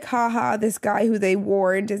this just like haha this guy who they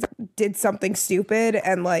warned did something stupid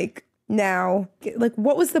and like now like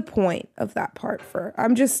what was the point of that part for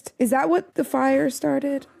is that what the fire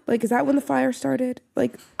started, like is that when the fire started,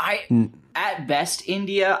 like at best,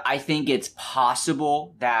 India, I think it's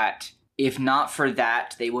possible that if not for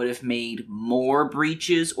that, they would have made more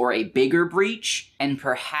breaches or a bigger breach, and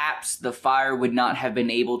perhaps the fire would not have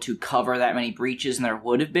been able to cover that many breaches and there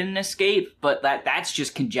would have been an escape, but that's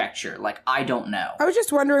just conjecture. Like, I don't know. I was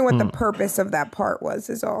just wondering what the purpose of that part was,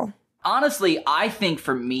 is all. Honestly, I think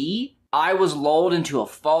for me, I was lulled into a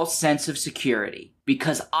false sense of security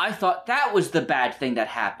because I thought that was the bad thing that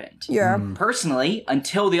happened. Yeah. Personally,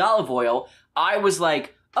 until the olive oil, I was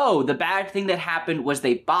like, oh, the bad thing that happened was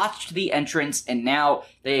they botched the entrance and now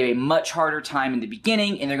they have a much harder time in the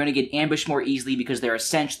beginning and they're going to get ambushed more easily because they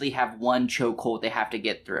essentially have one chokehold they have to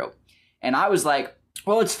get through. And I was like,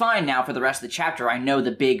 well, it's fine now for the rest of the chapter. I know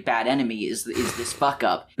the big bad enemy is this fuck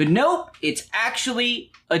up. But nope, it's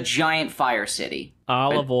actually a giant fire city.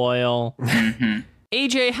 Olive oil.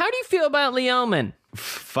 AJ, how do you feel about Leoman?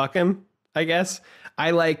 Fuck him, I guess.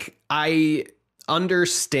 I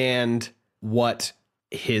understand what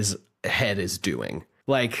his head is doing.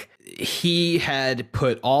 Like, he had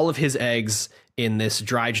put all of his eggs in this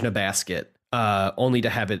Dryjna basket, only to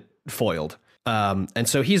have it foiled. And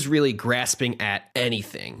so he's really grasping at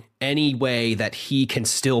anything, any way that he can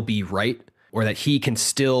still be right, or that he can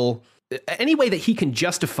still, any way that he can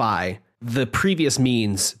justify the previous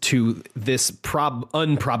means to this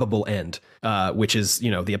unprobable end, which is,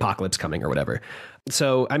 you know, the apocalypse coming or whatever.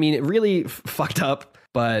 So, I mean, it really fucked up,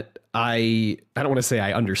 but I don't want to say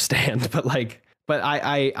I understand, but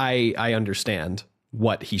I understand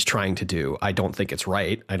what he's trying to do. I don't think it's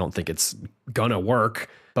right. I don't think it's gonna work,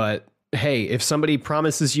 but hey, if somebody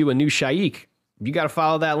promises you a new Shaikh, you got to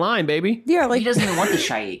follow that line, baby. Yeah, like he doesn't even want the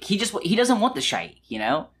Shaikh. He doesn't want the Shaikh, you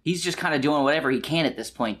know? He's just kind of doing whatever he can at this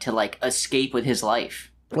point to like escape with his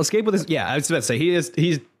life. Well, escape with his, yeah, I was about to say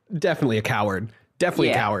he's definitely a coward. Definitely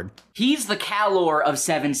a coward. He's the Calor of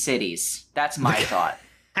 7 cities. That's my thought.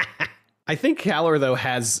 I think Calor, though,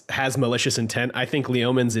 has malicious intent. I think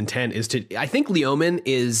Leoman's intent is I think Leoman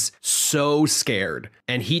is so scared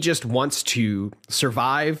and he just wants to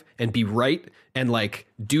survive and be right and like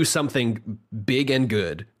do something big and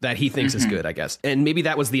good that he thinks is good, I guess. And maybe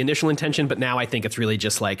that was the initial intention, but now I think it's really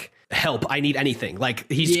just like, help, I need anything. Like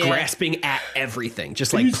he's grasping at everything.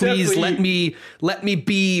 Just like, please let me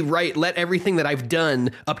be right. Let everything that I've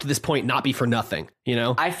done up to this point not be for nothing, you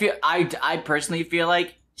know? I personally feel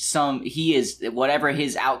like he is, whatever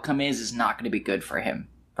his outcome is not going to be good for him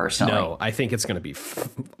personally. No, I think it's going to be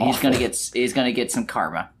he's going to get some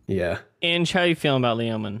karma. Yeah. Ange, how are you feeling about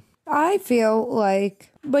Leoman? I feel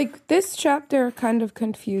like this chapter kind of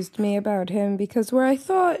confused me about him because where I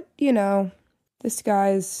thought, you know, this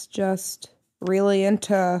guy's just really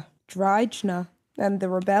into Dryjna and the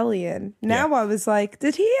rebellion. Now I was like,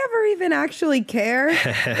 did he ever even actually care?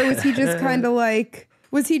 Or was he just kind of like,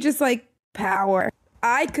 power?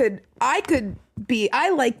 I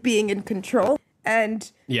like being in control. And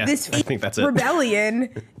this I think that's it.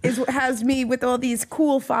 Rebellion is what has me with all these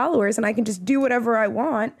cool followers and I can just do whatever I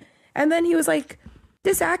want. And then he was like,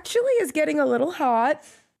 this actually is getting a little hot.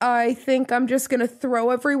 I think I'm just going to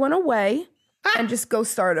throw everyone away and just go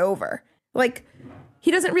start over. Like,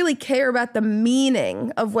 he doesn't really care about the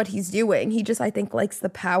meaning of what he's doing. He just, I think, likes the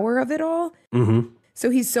power of it all. Mm-hmm. So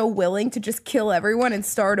he's so willing to just kill everyone and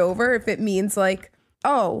start over if it means like,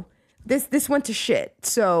 oh, this went to shit.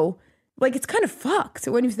 So, like, it's kind of fucked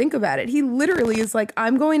when you think about it. He literally is like,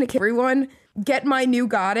 I'm going to kill everyone, get my new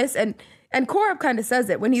goddess, and Korab kind of says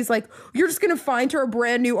it when he's like, you're just going to find her a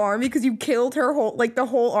brand new army because you killed her the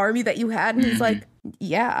whole army that you had. And he's like,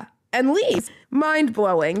 yeah. And leaves. Mind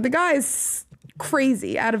blowing. The guy's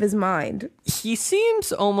crazy out of his mind. He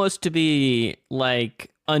seems almost to be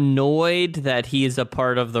like annoyed that he is a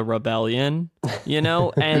part of the rebellion,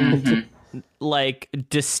 and like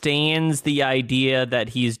disdains the idea that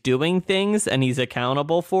he's doing things and he's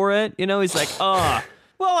accountable for it. He's like,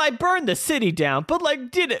 well, I burned the city down, but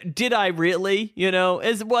like, did I really?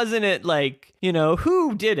 Wasn't it like,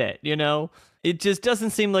 who did it? It just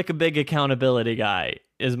doesn't seem like a big accountability guy,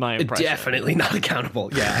 is my impression. Definitely not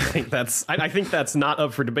accountable. Yeah, I think that's not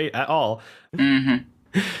up for debate at all.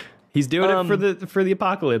 He's doing it for the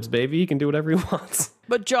apocalypse, baby. He can do whatever he wants.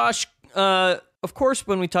 But Josh, of course,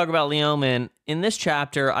 when we talk about Leoman, in this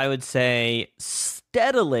chapter, I would say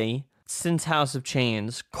steadily since House of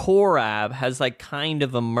Chains, Korab has like kind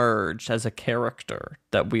of emerged as a character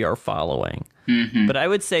that we are following. But I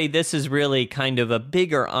would say this is really kind of a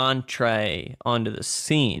bigger entree onto the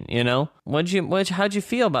scene, How'd you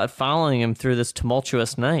feel about following him through this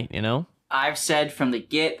tumultuous night, I've said from the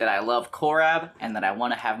get that I love Korab and that I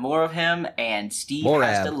want to have more of him, and Steve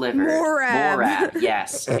has delivered. Morab.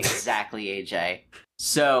 Yes, exactly, AJ.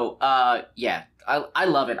 So, yeah, I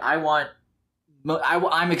love it.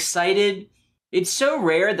 I'm excited. It's so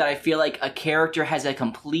rare that I feel like a character has a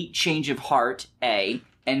complete change of heart, A,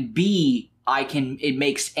 and B, it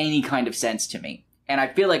makes any kind of sense to me. And I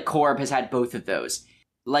feel like Korab has had both of those.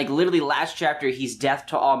 Like, literally last chapter, he's death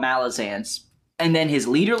to all Malazans, and then his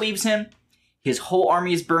leader leaves him. His whole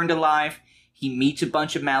army is burned alive. He meets a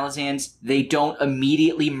bunch of Malazans. They don't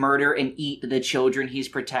immediately murder and eat the children he's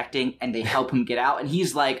protecting, and they help him get out. And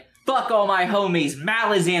he's like, fuck all my homies.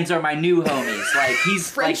 Malazans are my new homies. Like,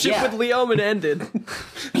 he's friendship with Leoman ended.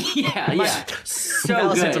 yeah. So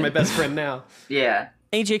Malazans good. are my best friend now. Yeah.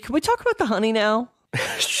 AJ, can we talk about the honey now?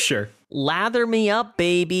 Sure. Lather me up,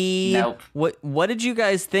 baby. Nope. What did you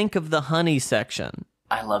guys think of the honey section?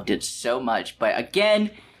 I loved it so much, but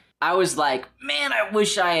again, I was like, man, I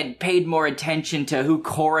wish I had paid more attention to who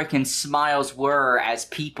Korik and Smiles were as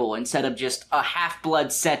people instead of just a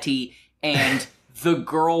half-blood Seti and the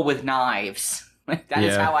girl with knives. That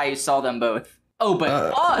is how I saw them both. Oh,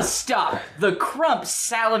 but stop! The Crump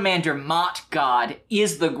Salamander Mott God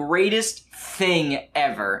is the greatest thing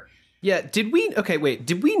ever. Yeah, did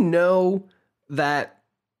we know that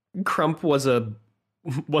Crump was a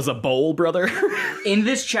bowl brother? In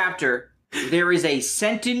this chapter, there is a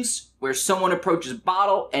sentence where someone approaches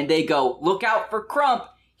Bottle and they go, look out for Crump.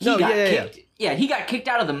 He got kicked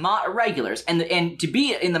out of the Mott Irregulars. And to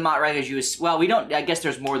be in the Mott Irregulars, I guess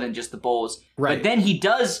there's more than just the bowls. Right. But then he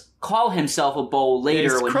does call himself a bowl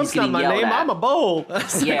later when Crump's he's getting not my yelled name, at. I'm a bowl. I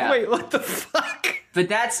was Yeah. like, wait, what the fuck? But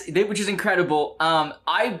which is incredible.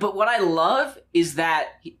 But what I love is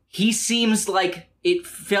that he seems like it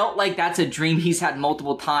felt like that's a dream he's had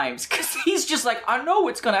multiple times. Cause he's just like, I know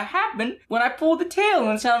what's gonna happen when I pull the tail.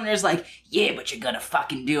 And Salamander's like, yeah, but you're gonna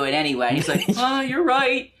fucking do it anyway. And he's like, oh, you're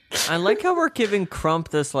right. I like how we're giving Crump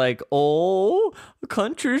this like,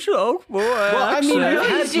 country show boy. Well, I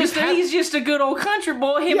mean, he's just a good old country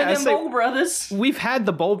boy. Him and them Bowl Brothers. We've had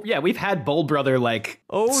we've had Bowl Brother like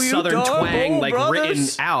you Southern done, twang Bowl like Brothers? written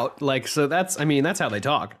out like so. That's how they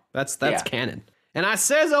talk. That's canon. And I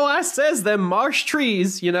says them marsh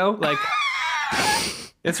trees. Like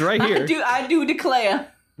it's right here. I do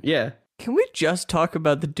declare. Yeah. Can we just talk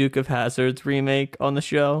about the Duke of Hazzard's remake on the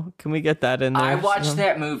show? Can we get that in there? I watched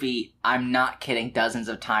that movie, I'm not kidding, dozens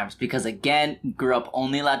of times because, again, grew up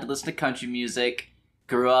only allowed to listen to country music,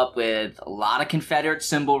 grew up with a lot of Confederate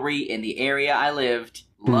symbolry in the area I lived,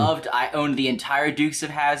 I owned the entire Dukes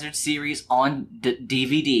of Hazzard series on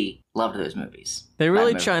DVD, loved those movies. They're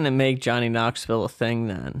really trying to make Johnny Knoxville a thing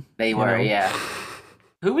then. They were, yeah.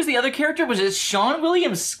 Who was the other character? Was it Sean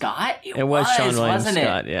William Scott? It was Sean William wasn't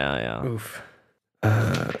Scott, it? yeah. Oof. All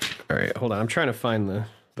right, hold on. I'm trying to find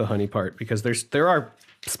the honey part because there are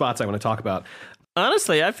spots I want to talk about.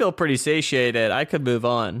 Honestly, I feel pretty satiated. I could move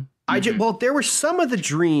on. Well, there were some of the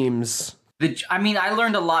dreams. I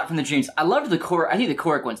learned a lot from the dreams. I loved the Korik. I think the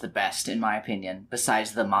Korik one's the best, in my opinion,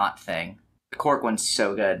 besides the Mott thing. The Korik one's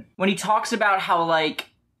so good. When he talks about how, like,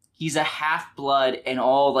 he's a half-blood and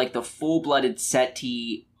all, like, the full-blooded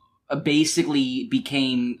Seti basically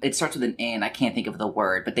became, it starts with an N, I can't think of the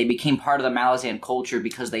word, but they became part of the Malazan culture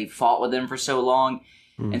because they fought with them for so long.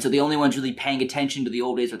 And so the only ones really paying attention to the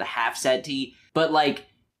old days were the half-Seti. But, like,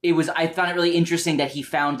 I found it really interesting that he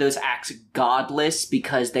found those acts godless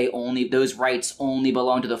because those rites only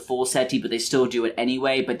belong to the full Seti, but they still do it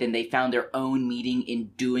anyway. But then they found their own meaning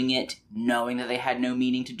in doing it, knowing that they had no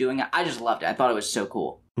meaning to doing it. I just loved it. I thought it was so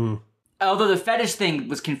cool. Although the fetish thing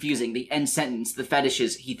was confusing. The end sentence, the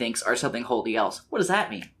fetishes, he thinks, are something wholly else. What does that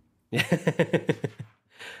mean?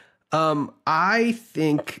 I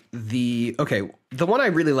think the one I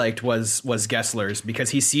really liked was Gessler's because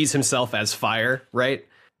he sees himself as fire, right?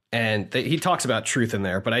 And he talks about truth in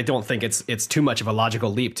there, but I don't think it's too much of a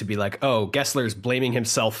logical leap to be like, oh, Gessler's blaming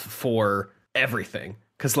himself for everything.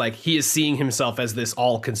 Because, like, he is seeing himself as this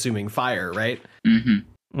all-consuming fire, right?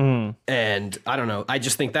 Mm-hmm. Mm. And I don't know. I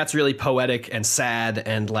just think that's really poetic and sad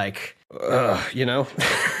and, like, you know?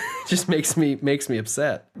 Just makes me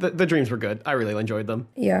upset. The dreams were good. I really enjoyed them.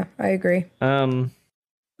 Yeah, I agree.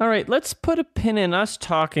 All right, let's put a pin in us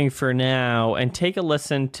talking for now and take a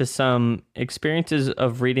listen to some experiences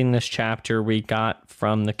of reading this chapter we got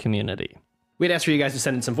from the community. We'd asked for you guys to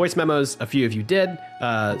send in some voice memos. A few of you did.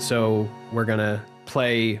 So we're going to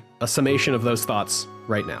play a summation of those thoughts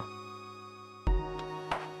right now.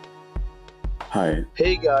 Hi.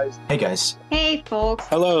 Hey guys. Hey guys. Hey folks,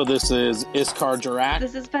 Hello, this is Iskar Jarak.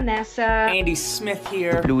 this is Vanessa. Andy Smith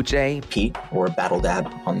here. Blue Jay. Pete, or Battle Dad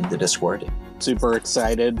on the Discord. Super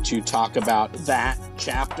excited to talk about that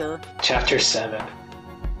chapter. Chapter 7.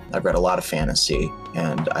 I've read a lot of fantasy,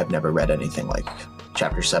 and I've never read anything like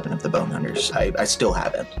Chapter 7 of the Bone Hunters. I still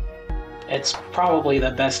haven't. It's probably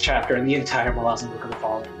the best chapter in the entire Malazan Book of the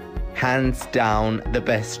Fallen. Hands down, the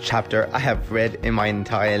best chapter I have read in my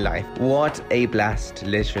entire life. What a blast,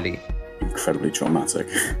 literally. Incredibly traumatic.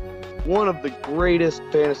 One of the greatest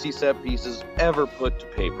fantasy set pieces ever put to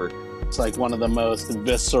paper. It's like one of the most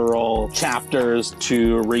visceral chapters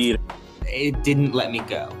to read. It didn't let me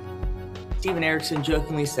go. Steven Erikson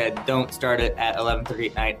jokingly said, don't start it at 11:30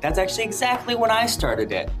 at night. That's actually exactly when I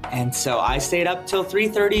started it. And so I stayed up till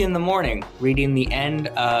 3:30 in the morning reading the end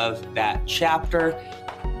of that chapter.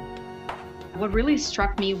 What really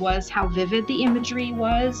struck me was how vivid the imagery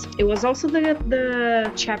was. It was also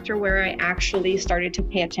the chapter where I actually started to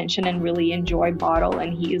pay attention and really enjoy Bottle,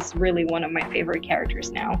 and he is really one of my favorite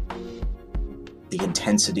characters now. The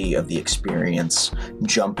intensity of the experience,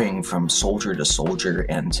 jumping from soldier to soldier,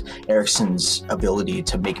 and Erikson's ability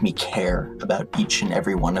to make me care about each and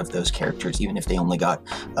every one of those characters, even if they only got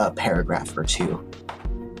a paragraph or two.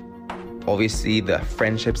 Obviously, the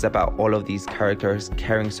friendships about all of these characters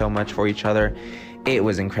caring so much for each other, it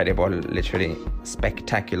was incredible, literally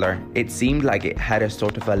spectacular. It seemed like it had a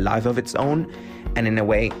sort of a life of its own, and in a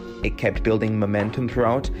way, it kept building momentum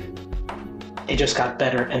throughout. It just got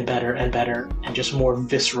better and better and better, and just more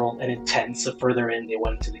visceral and intense the further in they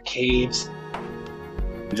went into the caves.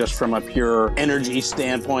 Just from a pure energy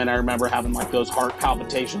standpoint, I remember having like those heart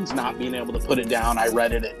palpitations, not being able to put it down. I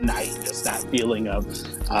read it at night, just that feeling of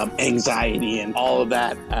anxiety and all of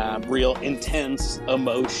that real intense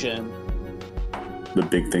emotion. The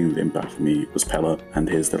big thing that impacted me was Pella and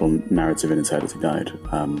his little narrative in his head as he died.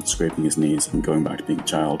 Scraping his knees and going back to being a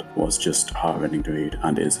child was just heartrending to read,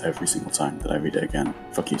 and is every single time that I read it again.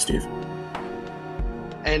 Fuck you, Steve.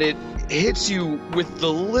 And it hits you with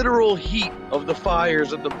the literal heat of the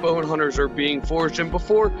fires that the Bone Hunters are being forged in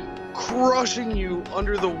before crushing you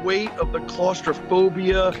under the weight of the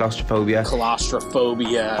claustrophobia. Claustrophobia.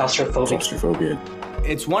 Claustrophobia.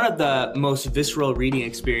 It's one of the most visceral reading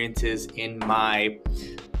experiences in my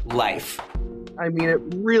life. I mean, it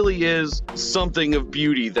really is something of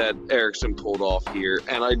beauty that Erikson pulled off here,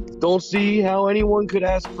 and I don't see how anyone could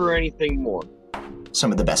ask for anything more.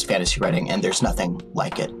 Some of the best fantasy writing, and there's nothing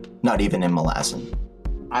like it. Not even in Malazan.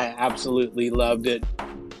 I absolutely loved it.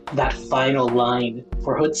 That final line,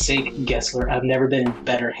 for Hood's sake, Gessler, I've never been in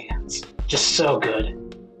better hands. Just so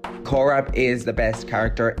good. Korab is the best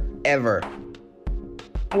character ever.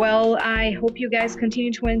 Well, I hope you guys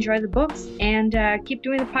continue to enjoy the books and keep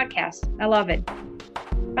doing the podcast. I love it.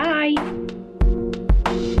 Bye.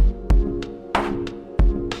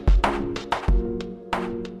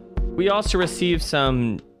 We also received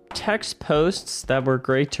some text posts that were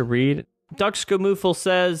great to read. Doug Skomoofel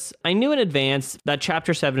says, I knew in advance that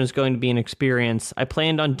Chapter 7 was going to be an experience. I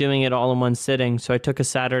planned on doing it all in one sitting, so I took a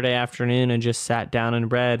Saturday afternoon and just sat down and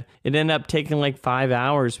read. It ended up taking like 5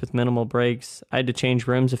 hours with minimal breaks. I had to change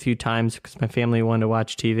rooms a few times because my family wanted to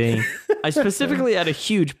watch TV. I specifically had a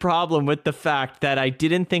huge problem with the fact that I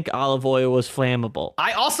didn't think olive oil was flammable.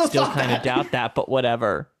 I also still thought kind of doubt that, but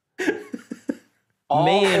whatever. All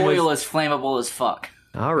Man oil was- is flammable as fuck.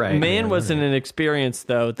 All right. Man wasn't an experience,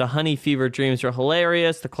 though. The honey fever dreams are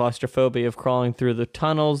hilarious. The claustrophobia of crawling through the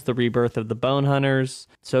tunnels. The rebirth of the bone hunters.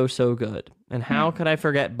 So good. And how could I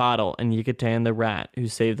forget Bottle and Yucatan the rat who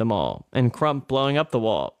saved them all? And Crump blowing up the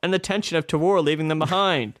wall. And the tension of Tavore leaving them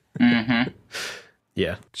behind. Mm-hmm.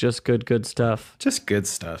 Yeah. Just good stuff. Just good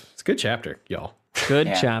stuff. It's a good chapter, y'all. Good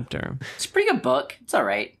Yeah. chapter. It's a pretty good book. It's all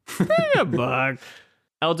right. Yeah, bug.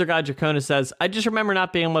 Elder God Jacona says, I just remember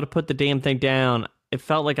not being able to put the damn thing down. It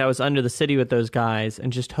felt like I was under the city with those guys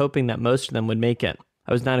and just hoping that most of them would make it.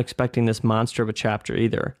 I was not expecting this monster of a chapter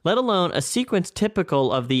either, let alone a sequence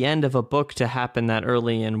typical of the end of a book to happen that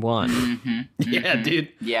early in one. Yeah, dude.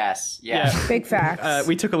 Yes. Yeah. Big facts.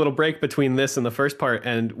 We took a little break between this and the first part,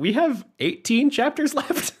 and we have 18 chapters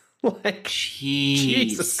left. Like,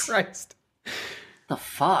 Jesus Christ. The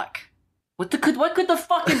fuck? What could the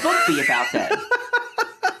fucking book be about then?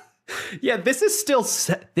 Yeah, this is still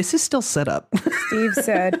set up. Steve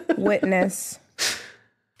said, witness.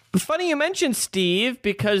 Funny you mentioned Steve,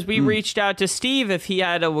 because we reached out to Steve if he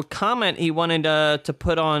had a comment he wanted to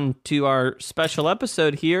put on to our special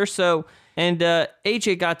episode here. So, and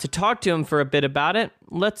AJ got to talk to him for a bit about it.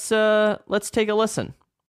 Let's take a listen.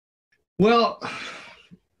 Well,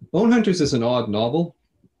 Bone Hunters is an odd novel.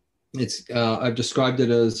 It's I've described it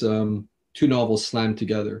as two novels slammed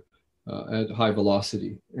together at high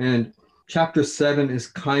velocity, and chapter 7 is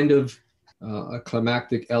kind of a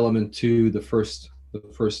climactic element to the first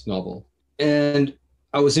novel. And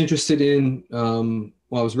I was interested in,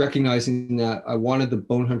 I was recognizing that I wanted the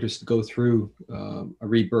Bone Hunters to go through a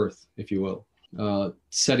rebirth, if you will,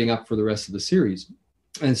 setting up for the rest of the series.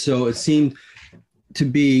 And so it seemed to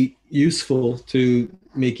be useful to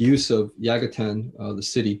make use of Yagatan, the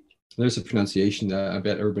city. There's a pronunciation that I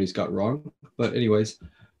bet everybody's got wrong. But anyways,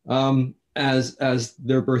 as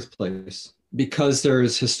their birthplace, because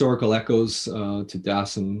there's historical echoes to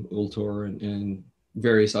Dassam, Ultor, and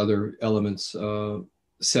various other elements,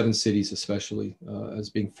 Seven Cities especially, as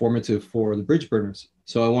being formative for the bridge burners.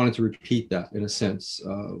 So I wanted to repeat that in a sense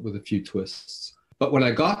with a few twists. But when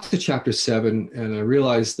I got to chapter 7 and I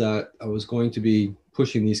realized that I was going to be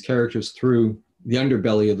pushing these characters through the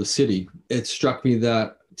underbelly of the city, it struck me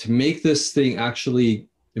that to make this thing actually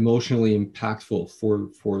emotionally impactful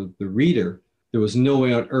for the reader, there was no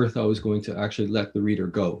way on earth I was going to actually let the reader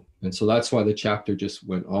go. And so that's why the chapter just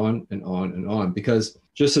went on and on and on, because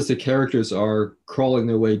just as the characters are crawling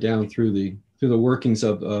their way down through the workings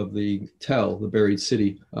of the buried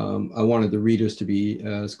city, I wanted the readers to be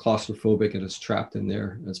as claustrophobic and as trapped in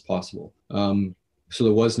there as possible. So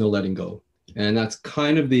there was no letting go. And that's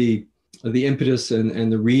kind of the impetus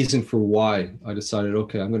and the reason for why I decided,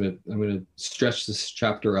 okay, I'm gonna stretch this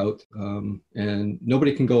chapter out, and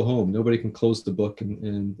nobody can go home, nobody can close the book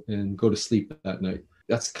and go to sleep that night.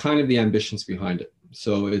 That's kind of the ambitions behind it.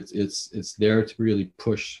 So it's there to really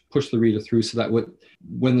push the reader through, so that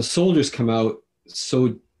when the soldiers come out,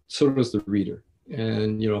 so does the reader,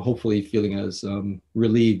 and hopefully feeling as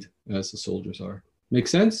relieved as the soldiers are. Make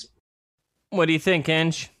sense? What do you think,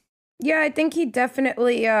 Ange? Yeah, I think he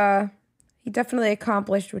definitely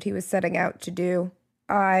accomplished what he was setting out to do.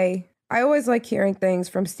 I always like hearing things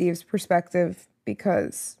from Steve's perspective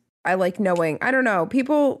because I like knowing. I don't know.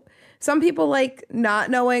 Some people like not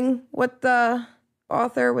knowing what the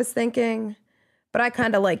author was thinking, but I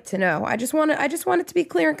kind of like to know. I just want it to be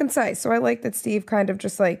clear and concise. So I like that Steve kind of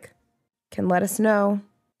just like can let us know,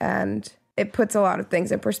 and it puts a lot of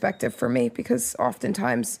things in perspective for me, because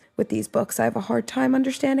oftentimes with these books I have a hard time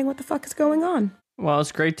understanding what the fuck is going on. Well,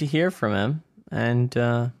 it's great to hear from him,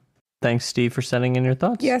 and thanks, Steve, for sending in your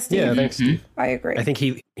thoughts. Yes, Steve. Yeah, thanks, Steve. I agree. I think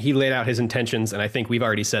he laid out his intentions, and I think we've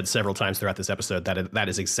already said several times throughout this episode that that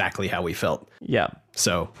is exactly how we felt. Yeah.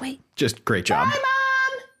 So, just great job. Bye,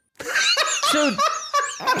 Mom! So,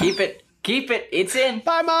 Keep it. It's in.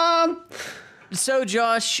 Bye, Mom! So,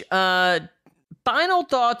 Josh, final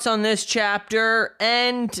thoughts on this chapter,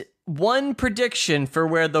 and one prediction for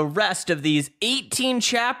where the rest of these 18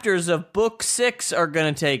 chapters of Book 6 are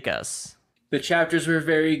going to take us. The chapters were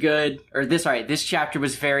very good. This chapter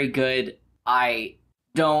was very good. I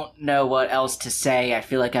don't know what else to say. I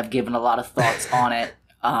feel like I've given a lot of thoughts on it.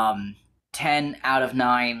 10 out of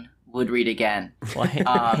 9 would read again. Well,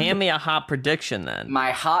 hand me a hot prediction then.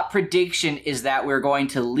 My hot prediction is that we're going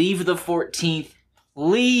to leave the 14th.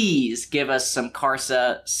 Please give us some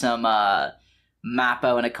Karsa, some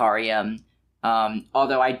Mappo, and Ikariam.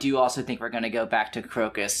 Although I do also think we're going to go back to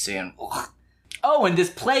Crocus soon. Ugh. Oh, and this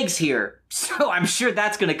Plague's here, so I'm sure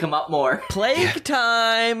that's going to come up more. Plague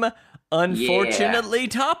time! Unfortunately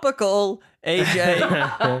topical.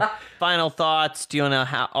 AJ, final thoughts? Do you want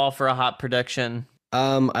to offer a hot prediction?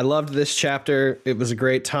 I loved this chapter. It was a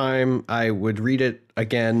great time. I would read it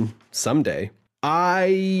again someday.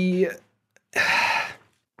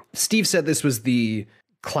 Steve said this was the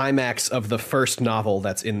climax of the first novel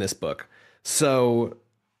that's in this book. So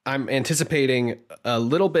I'm anticipating a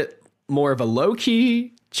little bit more of a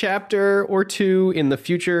low-key chapter or two in the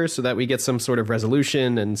future, so that we get some sort of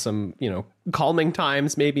resolution and some, calming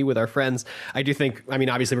times maybe with our friends. I do think,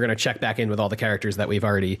 obviously we're going to check back in with all the characters that we've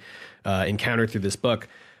already encountered through this book.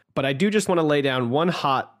 But I do just want to lay down one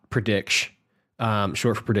hot prediction,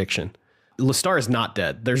 short for prediction. Lestar is not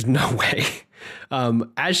dead. There's no way.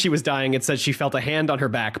 As she was dying, it said she felt a hand on her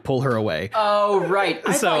back pull her away. Oh, right.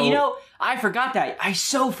 I forgot that. I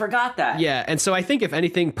so forgot that. Yeah, and so I think if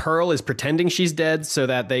anything, Pearl is pretending she's dead so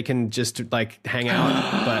that they can just like hang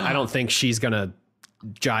out. But I don't think she's gonna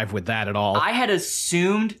jive with that at all. I had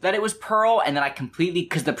assumed that it was Pearl, and then I completely,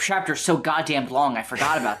 because the chapter's so goddamn long, I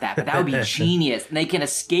forgot about that. But that would be genius. And they can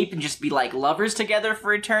escape and just be like lovers together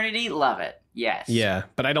for eternity. Love it. Yes. Yeah,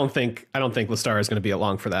 but I don't think Lestar is going to be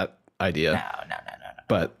along for that idea. No.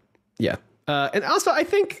 But yeah. And also, I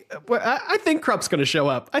think Krupp's going to show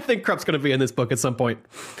up. I think Krupp's going to be in this book at some point.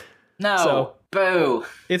 No. So, boo.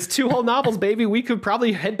 It's 2 whole novels, baby. We could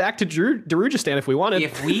probably head back to Darujistan if we wanted.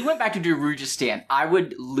 If we went back to Darujistan, I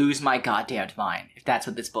would lose my goddamn mind if that's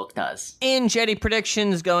what this book does. In Jetty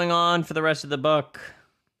predictions going on for the rest of the book.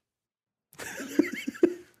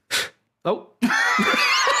 Oh.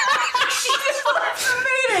 She just left the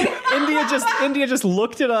meeting. India just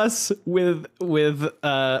looked at us with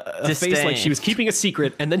a Disdain. face like she was keeping a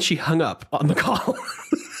secret, and then she hung up on the call.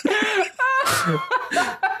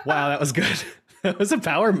 Wow, that was good. That was a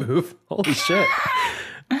power move. Holy shit.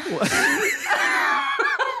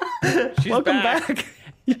 Welcome back.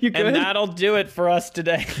 You good? And that'll do it for us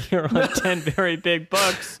today here on 10 Very Big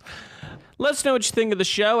Books. Let us know what you think of the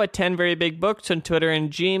show at 10 Very Big Books on Twitter and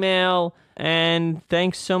Gmail. And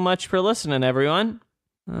thanks so much for listening, everyone.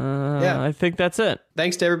 I think that's it.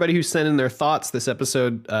 Thanks to everybody who sent in their thoughts. This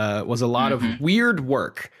episode was a lot of weird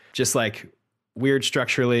work, just like weird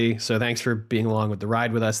structurally. So thanks for being along with the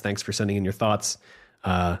ride with us. Thanks for sending in your thoughts.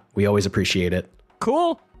 We always appreciate it.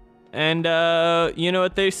 Cool. And you know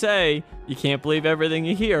what they say. You can't believe everything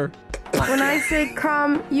you hear. When I say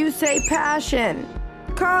come, you say passion.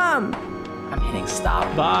 Come. I'm hitting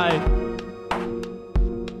stop. Bye.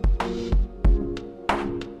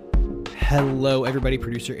 Hello, everybody.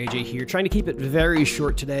 Producer AJ here, trying to keep it very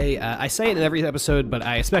short today. I say it in every episode, but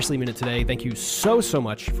I especially mean it today. Thank you so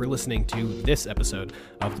much for listening to this episode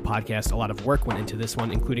of the podcast. A lot of work went into this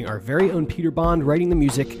one, including our very own Peter Bond writing the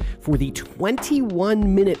music for the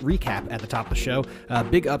 21-minute recap at the top of the show.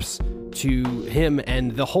 Big ups to him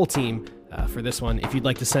and the whole team for this one. If you'd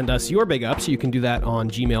like to send us your big ups, you can do that on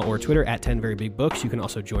Gmail or Twitter at 10verybigbooks. You can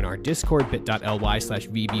also join our Discord,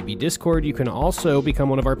 bit.ly/VBB Discord. You can also become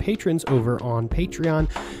one of our patrons over on Patreon,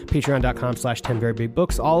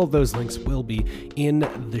 patreon.com/10verybigbooks. All of those links will be in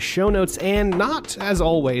the show notes. And not as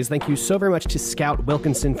always, thank you so very much to Scout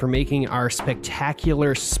Wilkinson for making our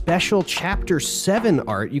spectacular special Chapter 7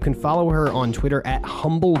 art. You can follow her on Twitter at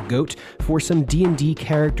HumbleGoat for some D&D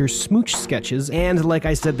character smooch sketches. And like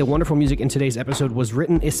I said, the wonderful music in today's episode was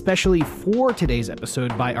written especially for today's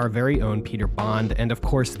episode by our very own Peter Bond. And of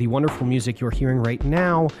course, the wonderful music you're hearing right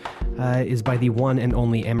now is by the one and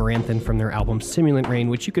only Amaranthin from their album Simulant Rain,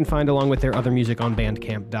 which you can find along with their other music on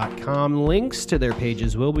bandcamp.com. Links to their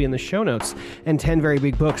pages will be in the show notes. And 10 Very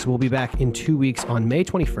Big Books will be back in 2 weeks on May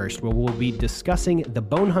 21st, where we'll be discussing The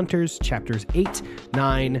Bone Hunters, chapters 8,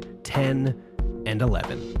 9, 10, and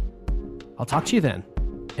 11. I'll talk to you then.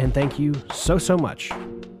 And thank you so much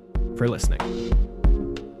for listening.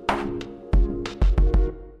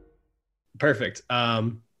 Perfect.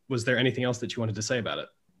 Was there anything else that you wanted to say about it?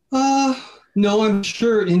 No, I'm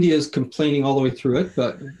sure India is complaining all the way through it,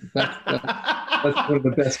 but that's one of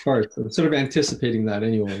the best parts. I'm sort of anticipating that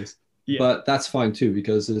anyways. Yeah. But that's fine too,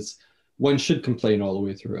 because one should complain all the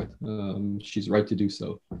way through it. She's right to do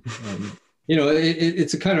so.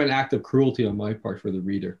 It's a kind of an act of cruelty on my part for the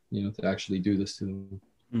reader, to actually do this to them.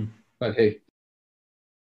 But hey,